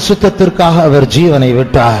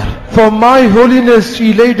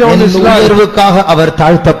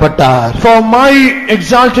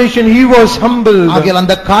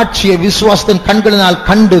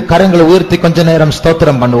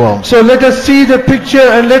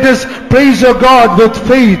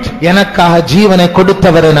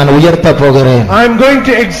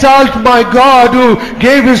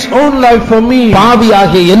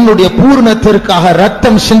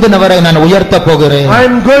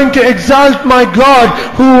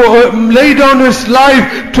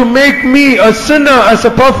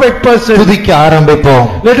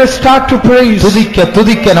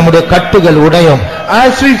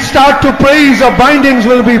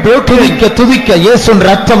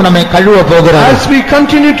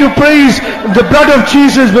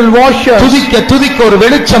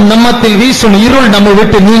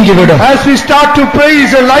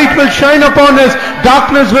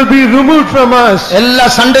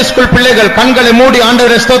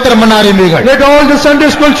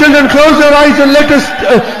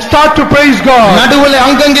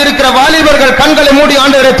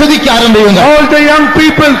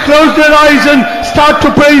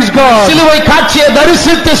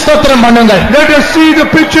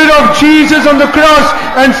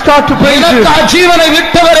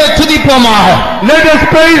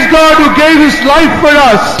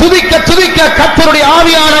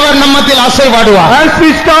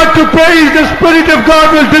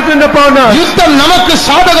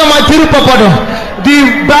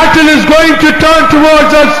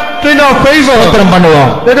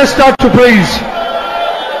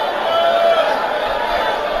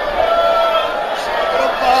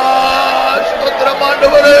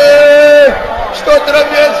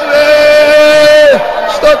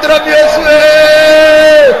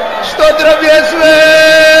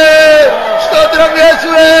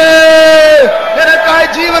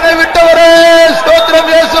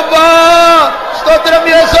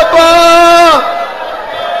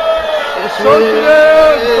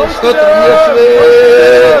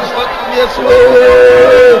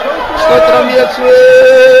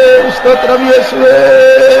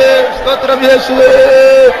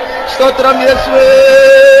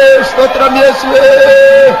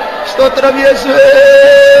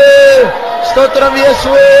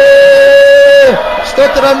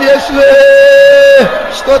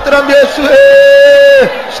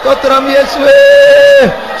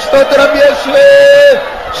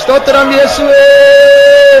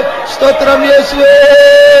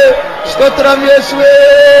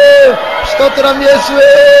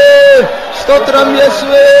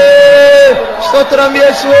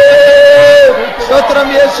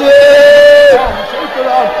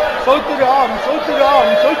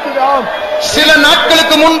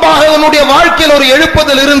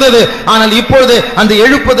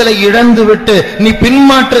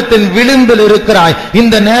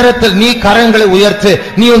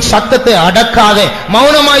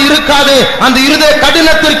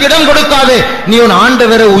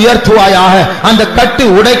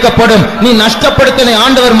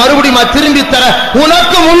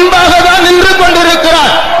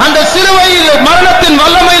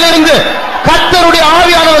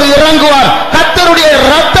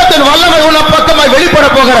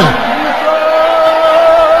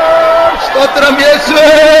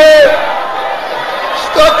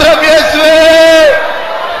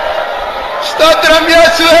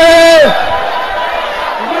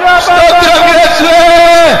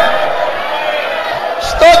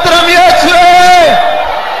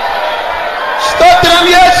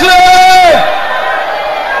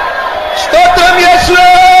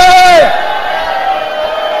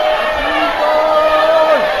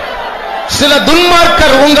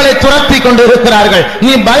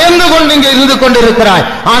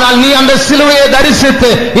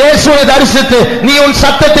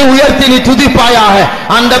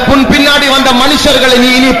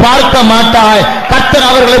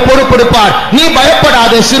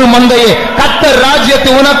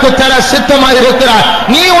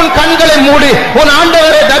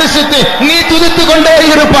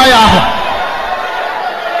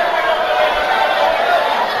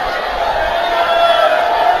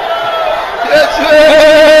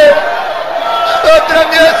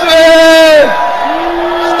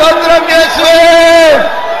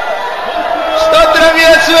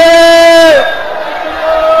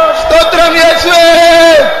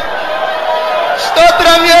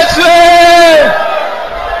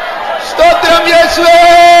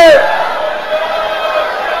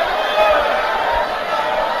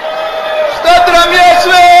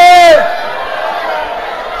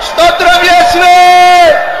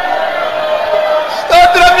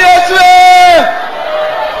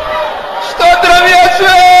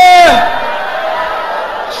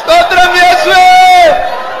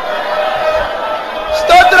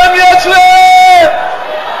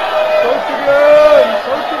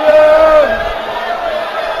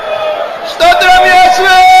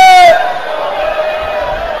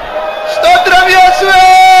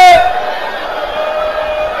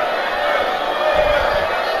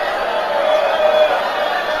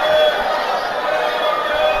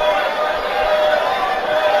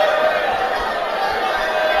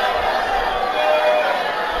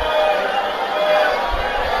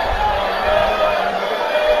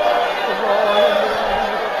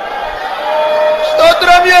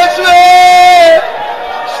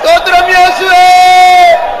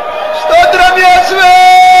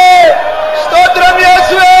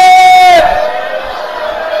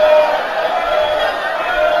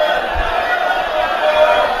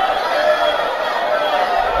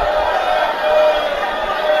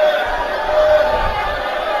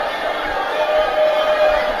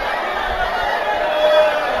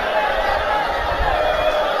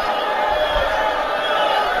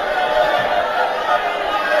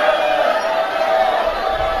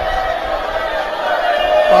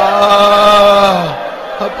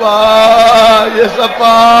 அப்பா எஸ்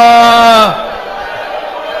அப்பா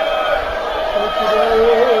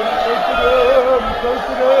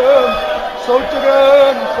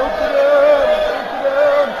சௌத்திரம்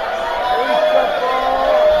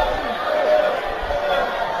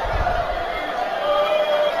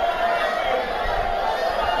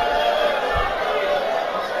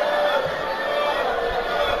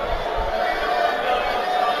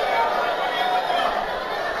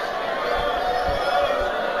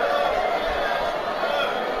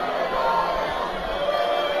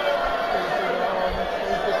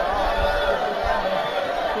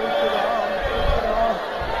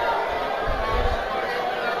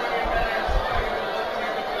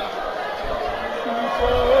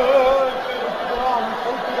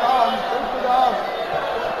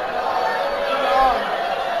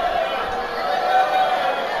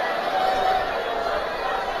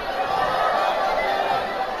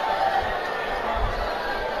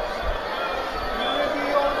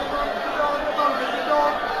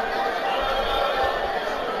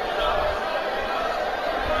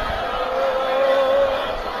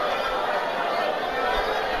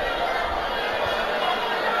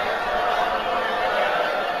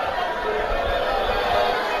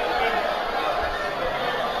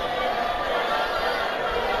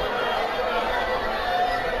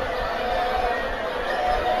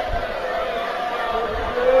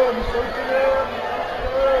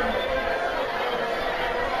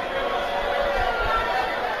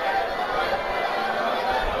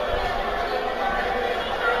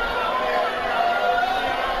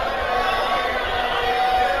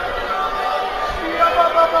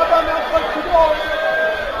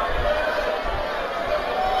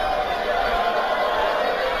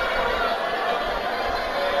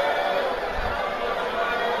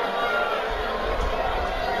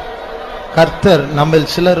கர்த்தர் நம்மில்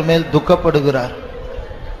சிலர் மேல் துக்கப்படுகிறார்.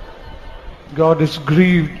 God is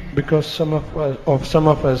grieved because some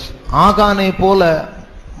of us ஆகானை போல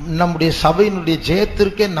நம்முடைய சபையினுடைய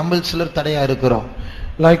ஜெயத்திற்கே நம்மில் சிலர் தடையா இருக்கிறோம்.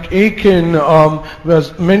 Like Achan,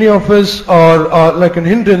 many of us are like an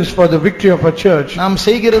hindrance for the victory of a church. நாம்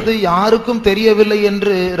செய்கிறது யாருக்கும் தெரியவில்லை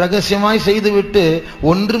என்று ரகசியமாய் செய்துவிட்டு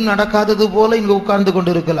ஒன்றும் நடக்காதது போல இங்கு உட்கார்ந்து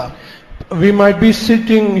கொண்டிருக்கலாம். We might be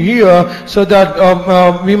sitting here so that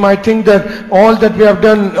we might think that all that we have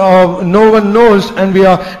done no one knows, and we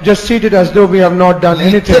are just seated as though we have not done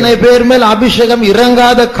anything. இத்தனை பேர் மேல் அபிஷேகம்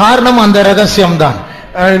இறங்காத காரணம் அந்த ரகசியம்தான்.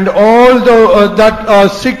 And all that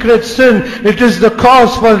secret sin, it is the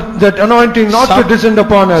cause for that anointing not to descend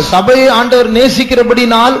upon us. சபையை ஆண்டவர்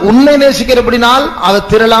நேசிக்கிறபடினால், உன்னை நேசிக்கிறபடினால் அவர்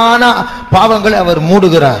திரளான பாவங்களை அவர்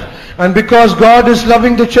மூடுகிறார். And because God is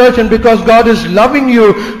loving the church, and because God is loving you,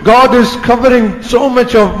 God is covering so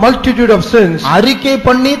much of multitude of sins. அறிக்கை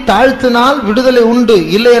பண்ணி தாழ்த்தினால் விடுதலை உண்டு,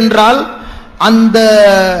 இல்லை என்றால் அந்த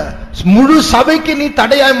முழு சபைக்கு நீ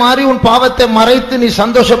தடையாய் மாறி உன் பாவத்தை மறைத்து நீ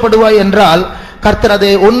சந்தோஷப்படுவாய் என்றால் கர்த்தர்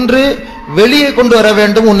அதை ஒன்று வெளியே கொண்டு வர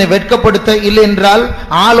வேண்டும், உன்னை வெட்கப்படுத்த, இல்லை என்றால்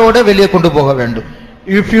ஆளோட வெளியே கொண்டு போக வேண்டும்.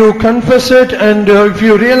 If you confess it and if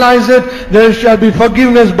you realize it, there shall be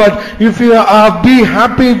forgiveness. But if you be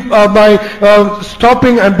happy by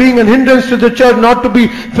stopping and being an hindrance to the church, not to be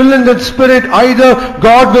filled in that spirit, either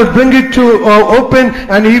God will bring it to open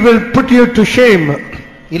and He will put you to shame,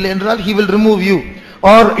 இல்லை என்றால் He will remove you,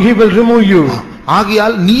 or He will remove you.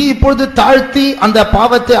 ஆகையால் நீ இப்பொழுது தாழ்த்தி அந்த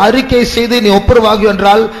பாவத்தை அறிக்கை செய்து நீ ஒப்புரவாகி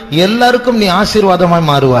என்றால் எல்லாருக்கும் நீ ஆசீர்வாதமாய்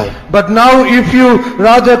மாறுவாய். But now if you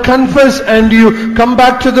rather confess and you come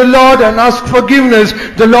back to the Lord and ask forgiveness,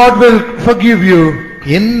 the Lord will forgive you.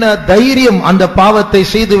 என்ன தைரியம் அந்த பாவத்தை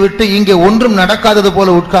செய்துவிட்டு இங்கே ஒன்றும் நடக்காதது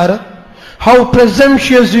போல உட்கார. How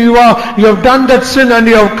presumptuous you are! You have done that sin and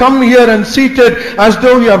you have come here and seated as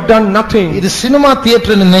though you have done nothing. இது சினிமா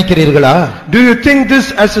தியேட்டர் நினைக்கிறீர்களா? Do you think this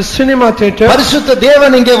as a cinema theater? பரிசுத்த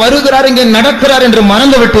தேவன் இங்கே வருகிறார், இங்கே நடக்கிறார் என்று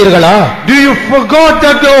மறந்து விட்டீர்களா? Do you forgot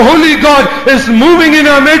that the holy God is moving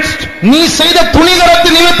in our midst? நீ செய்த துணிகரத்து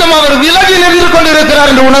நிமித்தம் அவர் விலகி நின்று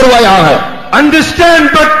கொண்டிருக்கிறார் என்று உணர்வாயாக. Understand,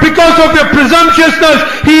 but because of your presumptuousness,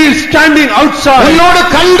 He is standing outside. உன்னோடு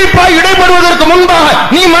கண்டிப்பா இடைப்படுவதற்கு முன்பாக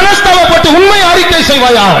நீ மனஸ்தாபப்பட்டு உண்மை அறிக்கை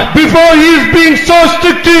செய்வாயாக. Before He is being so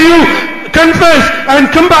strict to you, confess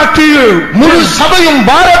and come back to you. முழு சபையும்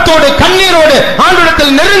பாரத்தோடு கண்ணீரோடு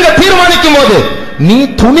ஆண்டவரிடத்தில் நெருங்க தீர்மானிக்கும் போது நீ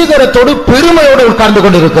துணிகரத்தோடு பெருமையோடு உட்கார்ந்து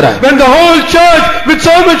கொண்டிருக்கிறாய். When the whole church with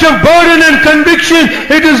so much of burden and conviction,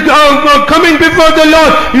 it is coming before the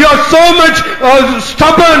Lord, you are so much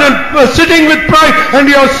stubborn and sitting with pride, and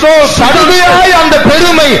you are so சடுதியாய் அந்த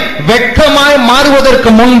பெருமை வெட்கமாய்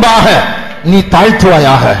மாறுவதற்கு முன்பாக நீ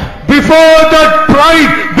தாழ்த்துவாயாக. Before that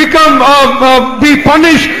pride be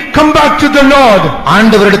punished, come back to the Lord.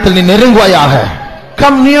 ஆண்டவரிடத்தில் நீ நெருங்குவாயாக.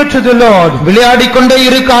 come near to the Lord. விளையாடிக் கொண்டே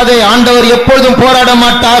இருக்காதே, ஆண்டவர் எப்பொழுதும் போராட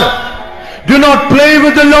மாட்டார். Do not play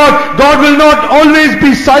with the Lord. God will not always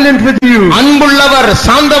be silent with you. அன்புள்ளவர்,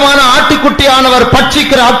 சாந்தமான ஆட்டுக்குட்டியானவர்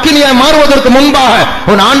பட்சிக்கிற அக்கினியாய் மாறுவதற்கு முன்பாக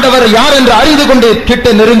உன் ஆண்டவர் யார் என்று அறிந்து கொண்டு கிட்ட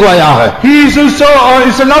நெருங்குவாயாக. He is also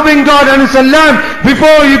is a loving God and is a lamb.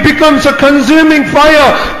 Before he becomes a consuming fire,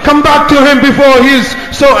 come back to him before he is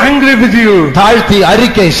so angry with you. தாழ்த்தி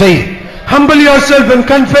அறிக்கை செய். Humble yourself and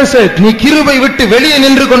confess it. நீ கிருபை விட்டு வெளியே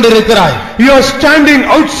நின்று கொண்டிருக்கிறாய். You are standing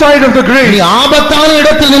outside of the நீ grace. ஆபத்தான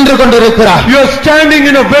இடத்தில் நின்று கொண்டிருக்கிறாய். You are standing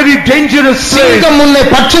in a very dangerous place. சிங்கம் உன்னை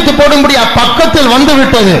பட்சித்து போடும்படி பக்கத்தில் வந்து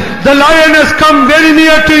விட்டது. The lion has come very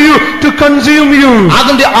near to you to consume you.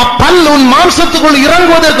 அதனுடைய பல் உன் மாம்சத்துக்குள்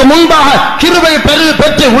இறங்குவதற்கு முன்பாக கிருபை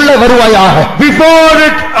பெற்று உள்ளே வருவாயாக. Before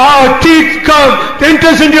it teeth come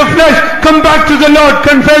enters into your flesh, come back to the Lord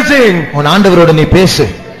confessing. உன் ஆண்டவரோடு நீ பேசு.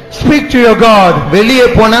 Speak to your God. வெளியே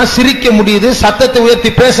போனா சிரிக்க முடியுது, சத்தத்தை உயர்த்தி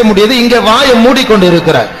பேச முடியுது, இங்கே வாயை மூடிக்கொண்டு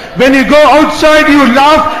இருக்கிறாய். When you go outside you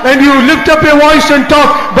laugh and you lift up your voice and talk,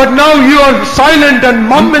 but now you are silent and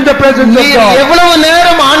mum in the presence of God. எவ்வளவு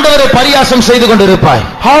நேரம் ஆண்டவரை பரியாசம் செய்து கொண்டிருப்பாய்?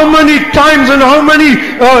 How many times and how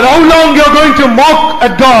long you are going to mock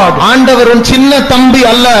at God? ஆண்டவர் உன் சின்ன தம்பி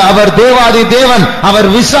அல்ல, அவர் தேவாதி தேவன். அவர்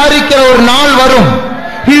விசாரிக்கிற ஒரு நாள் வரும்.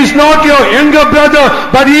 He is not your younger brother,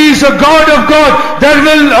 but he is a God of God. There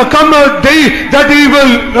will come a day that he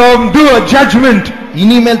will do a judgment.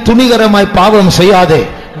 இனிமேல் துணிகரமாய் பாவம் செய்யாதே.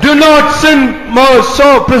 Do not sin more so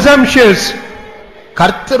presumptuous.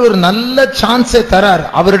 கர்த்தர் ஒரு நல்ல சான்ஸை தரார்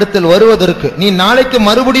அவரிடத்தில் வருவதற்கு. நீ நாளைக்கு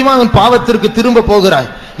மறுபடியும் அவன் பாவத்திற்கு திரும்ப போகிறாய்.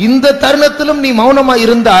 இந்த தருணத்திலும் நீ மௌனமாய்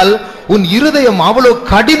இருந்தால் உன் இருதயம் அவ்வளவு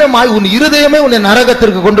கடினமாய், உன் இருதயமே உன்னை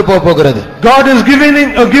நரகத்திற்கு கொண்டு போகிறது. God is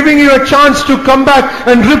giving you a chance to come back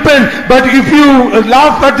and repent, but if you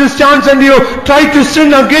laugh at this chance and you try to sin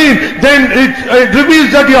again, then it reveals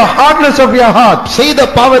that you are heartless of your heart. செய்த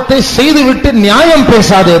பாவத்தை செய்துவிட்டு நியாயம்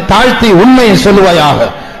பேசாதே, தாழ்த்தி உண்மையை சொல்லுவாயாக.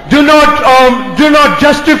 Do not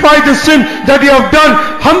justify the sin that you have done.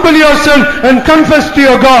 Humble yourself and confess to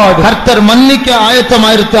your God. கர்த்தர் மன்னிக்க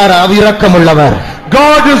ஆயத்தமாயிருக்கிறார், அவர் இரக்கமுள்ளவர்.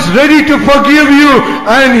 God is ready to forgive you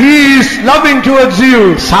and he is loving towards you.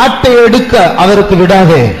 சாட்டை எடுக்க அவருக்கு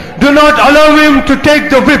விடாதே. Do not allow him to take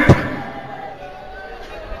the whip.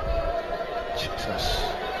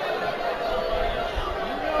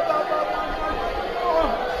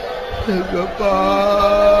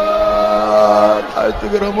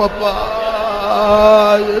 தாழ்த்துகிறோமப்பா,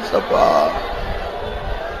 இயேசப்பா,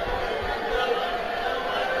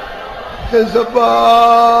 இயேசப்பா,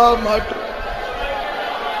 மாற்று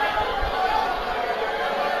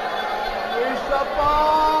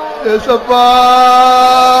இயேசப்பா,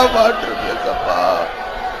 மாற்று இயேசப்பா.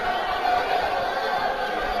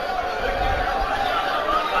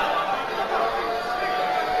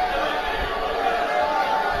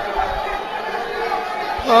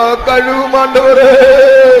 கழுவும் ஆண்டவரே,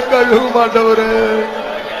 கழுவும் ஆண்டவரே.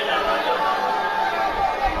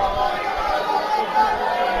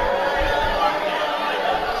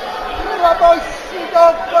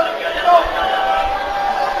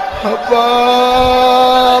 அப்பா,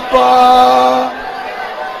 அப்பா,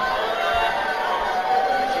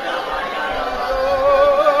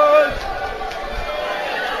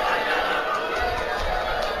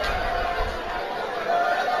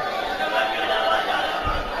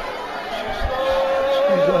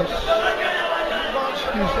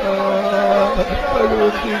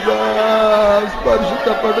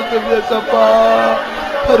 பரிசுத்தப்படுத்தும் இயேசப்பா,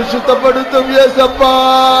 பரிசுத்தப்படுத்தும் இயேசப்பா,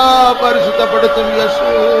 பரிசுத்தப்படுத்தும் இயேசு.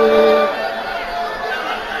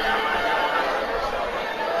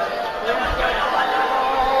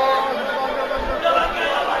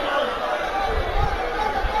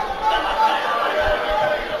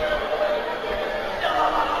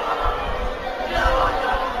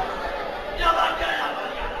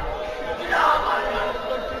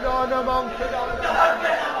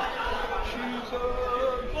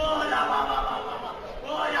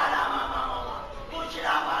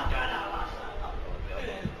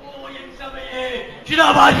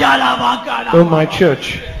 Oh my church,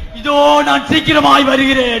 இதோ நான் சீக்கிரமாய்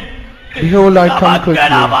வருகிறேன். behold I come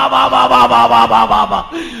quickly.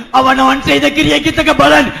 அவன் செய்த கிரியைக்கு தக்க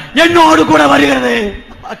பலன் என்னோடு கூட வருகிறது.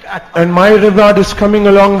 And my reward is coming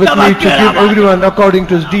along with me to give everyone according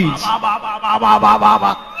to his deeds.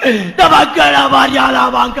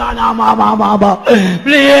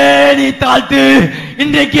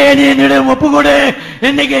 இன்றைக்கே நீ என்னிடம் ஒப்புக்கொடு.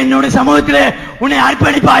 இன்றைக்கு என்னுடைய சமூகத்திலே உன்னை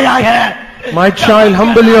அர்ப்பணிப்பாயாக. My child,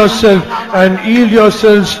 humble yourself and yield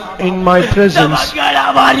yourselves in my presence.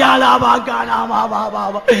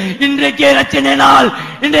 இன்றைக்கே ரட்சணை நாள்,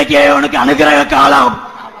 இன்றைக்கே உனக்கு அனுகிரக காலம்.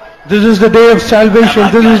 This is the day of salvation.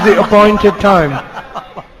 This is the appointed time.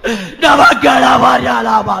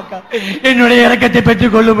 என்னுடைய இரக்கத்தை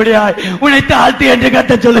பெற்றுக் கொள்ளும்படியாய் உன்னை தாழ்த்தி என்று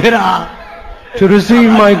கர்த்தர் சொல்கிறார். To receive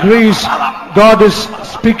my grace, God is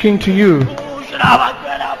speaking to you.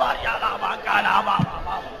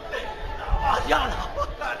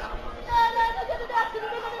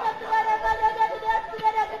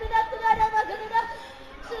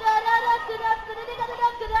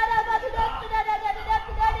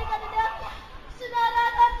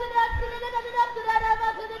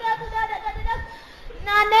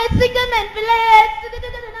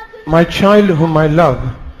 My child whom I love.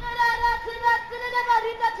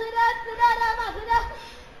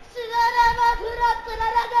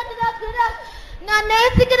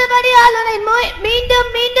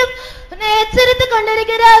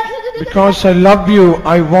 Because I love you,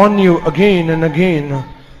 I warn you again and again.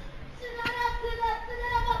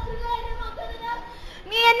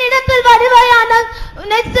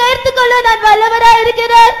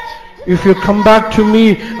 If you come back to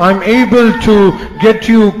me, I'm able to get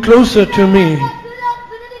you closer to me.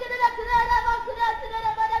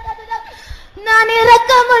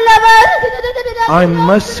 I'm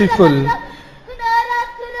merciful.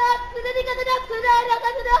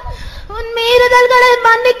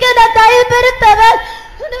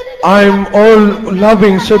 I'm all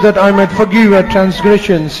loving so that I might forgive your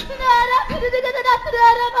transgressions.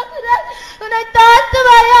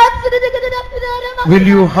 Will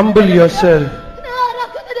you humble yourself?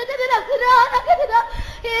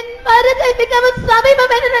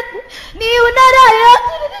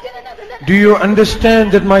 Do you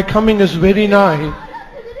understand that my coming is very nigh?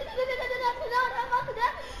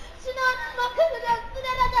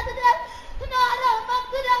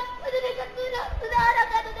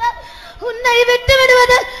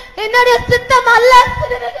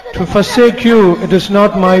 To forsake you, it is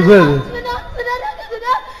not my will.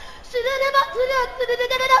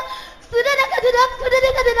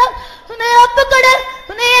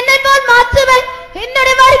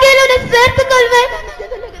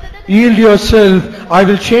 Yield yourself, I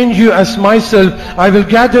will change you as myself, I will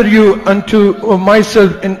gather you unto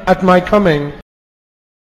myself at my coming.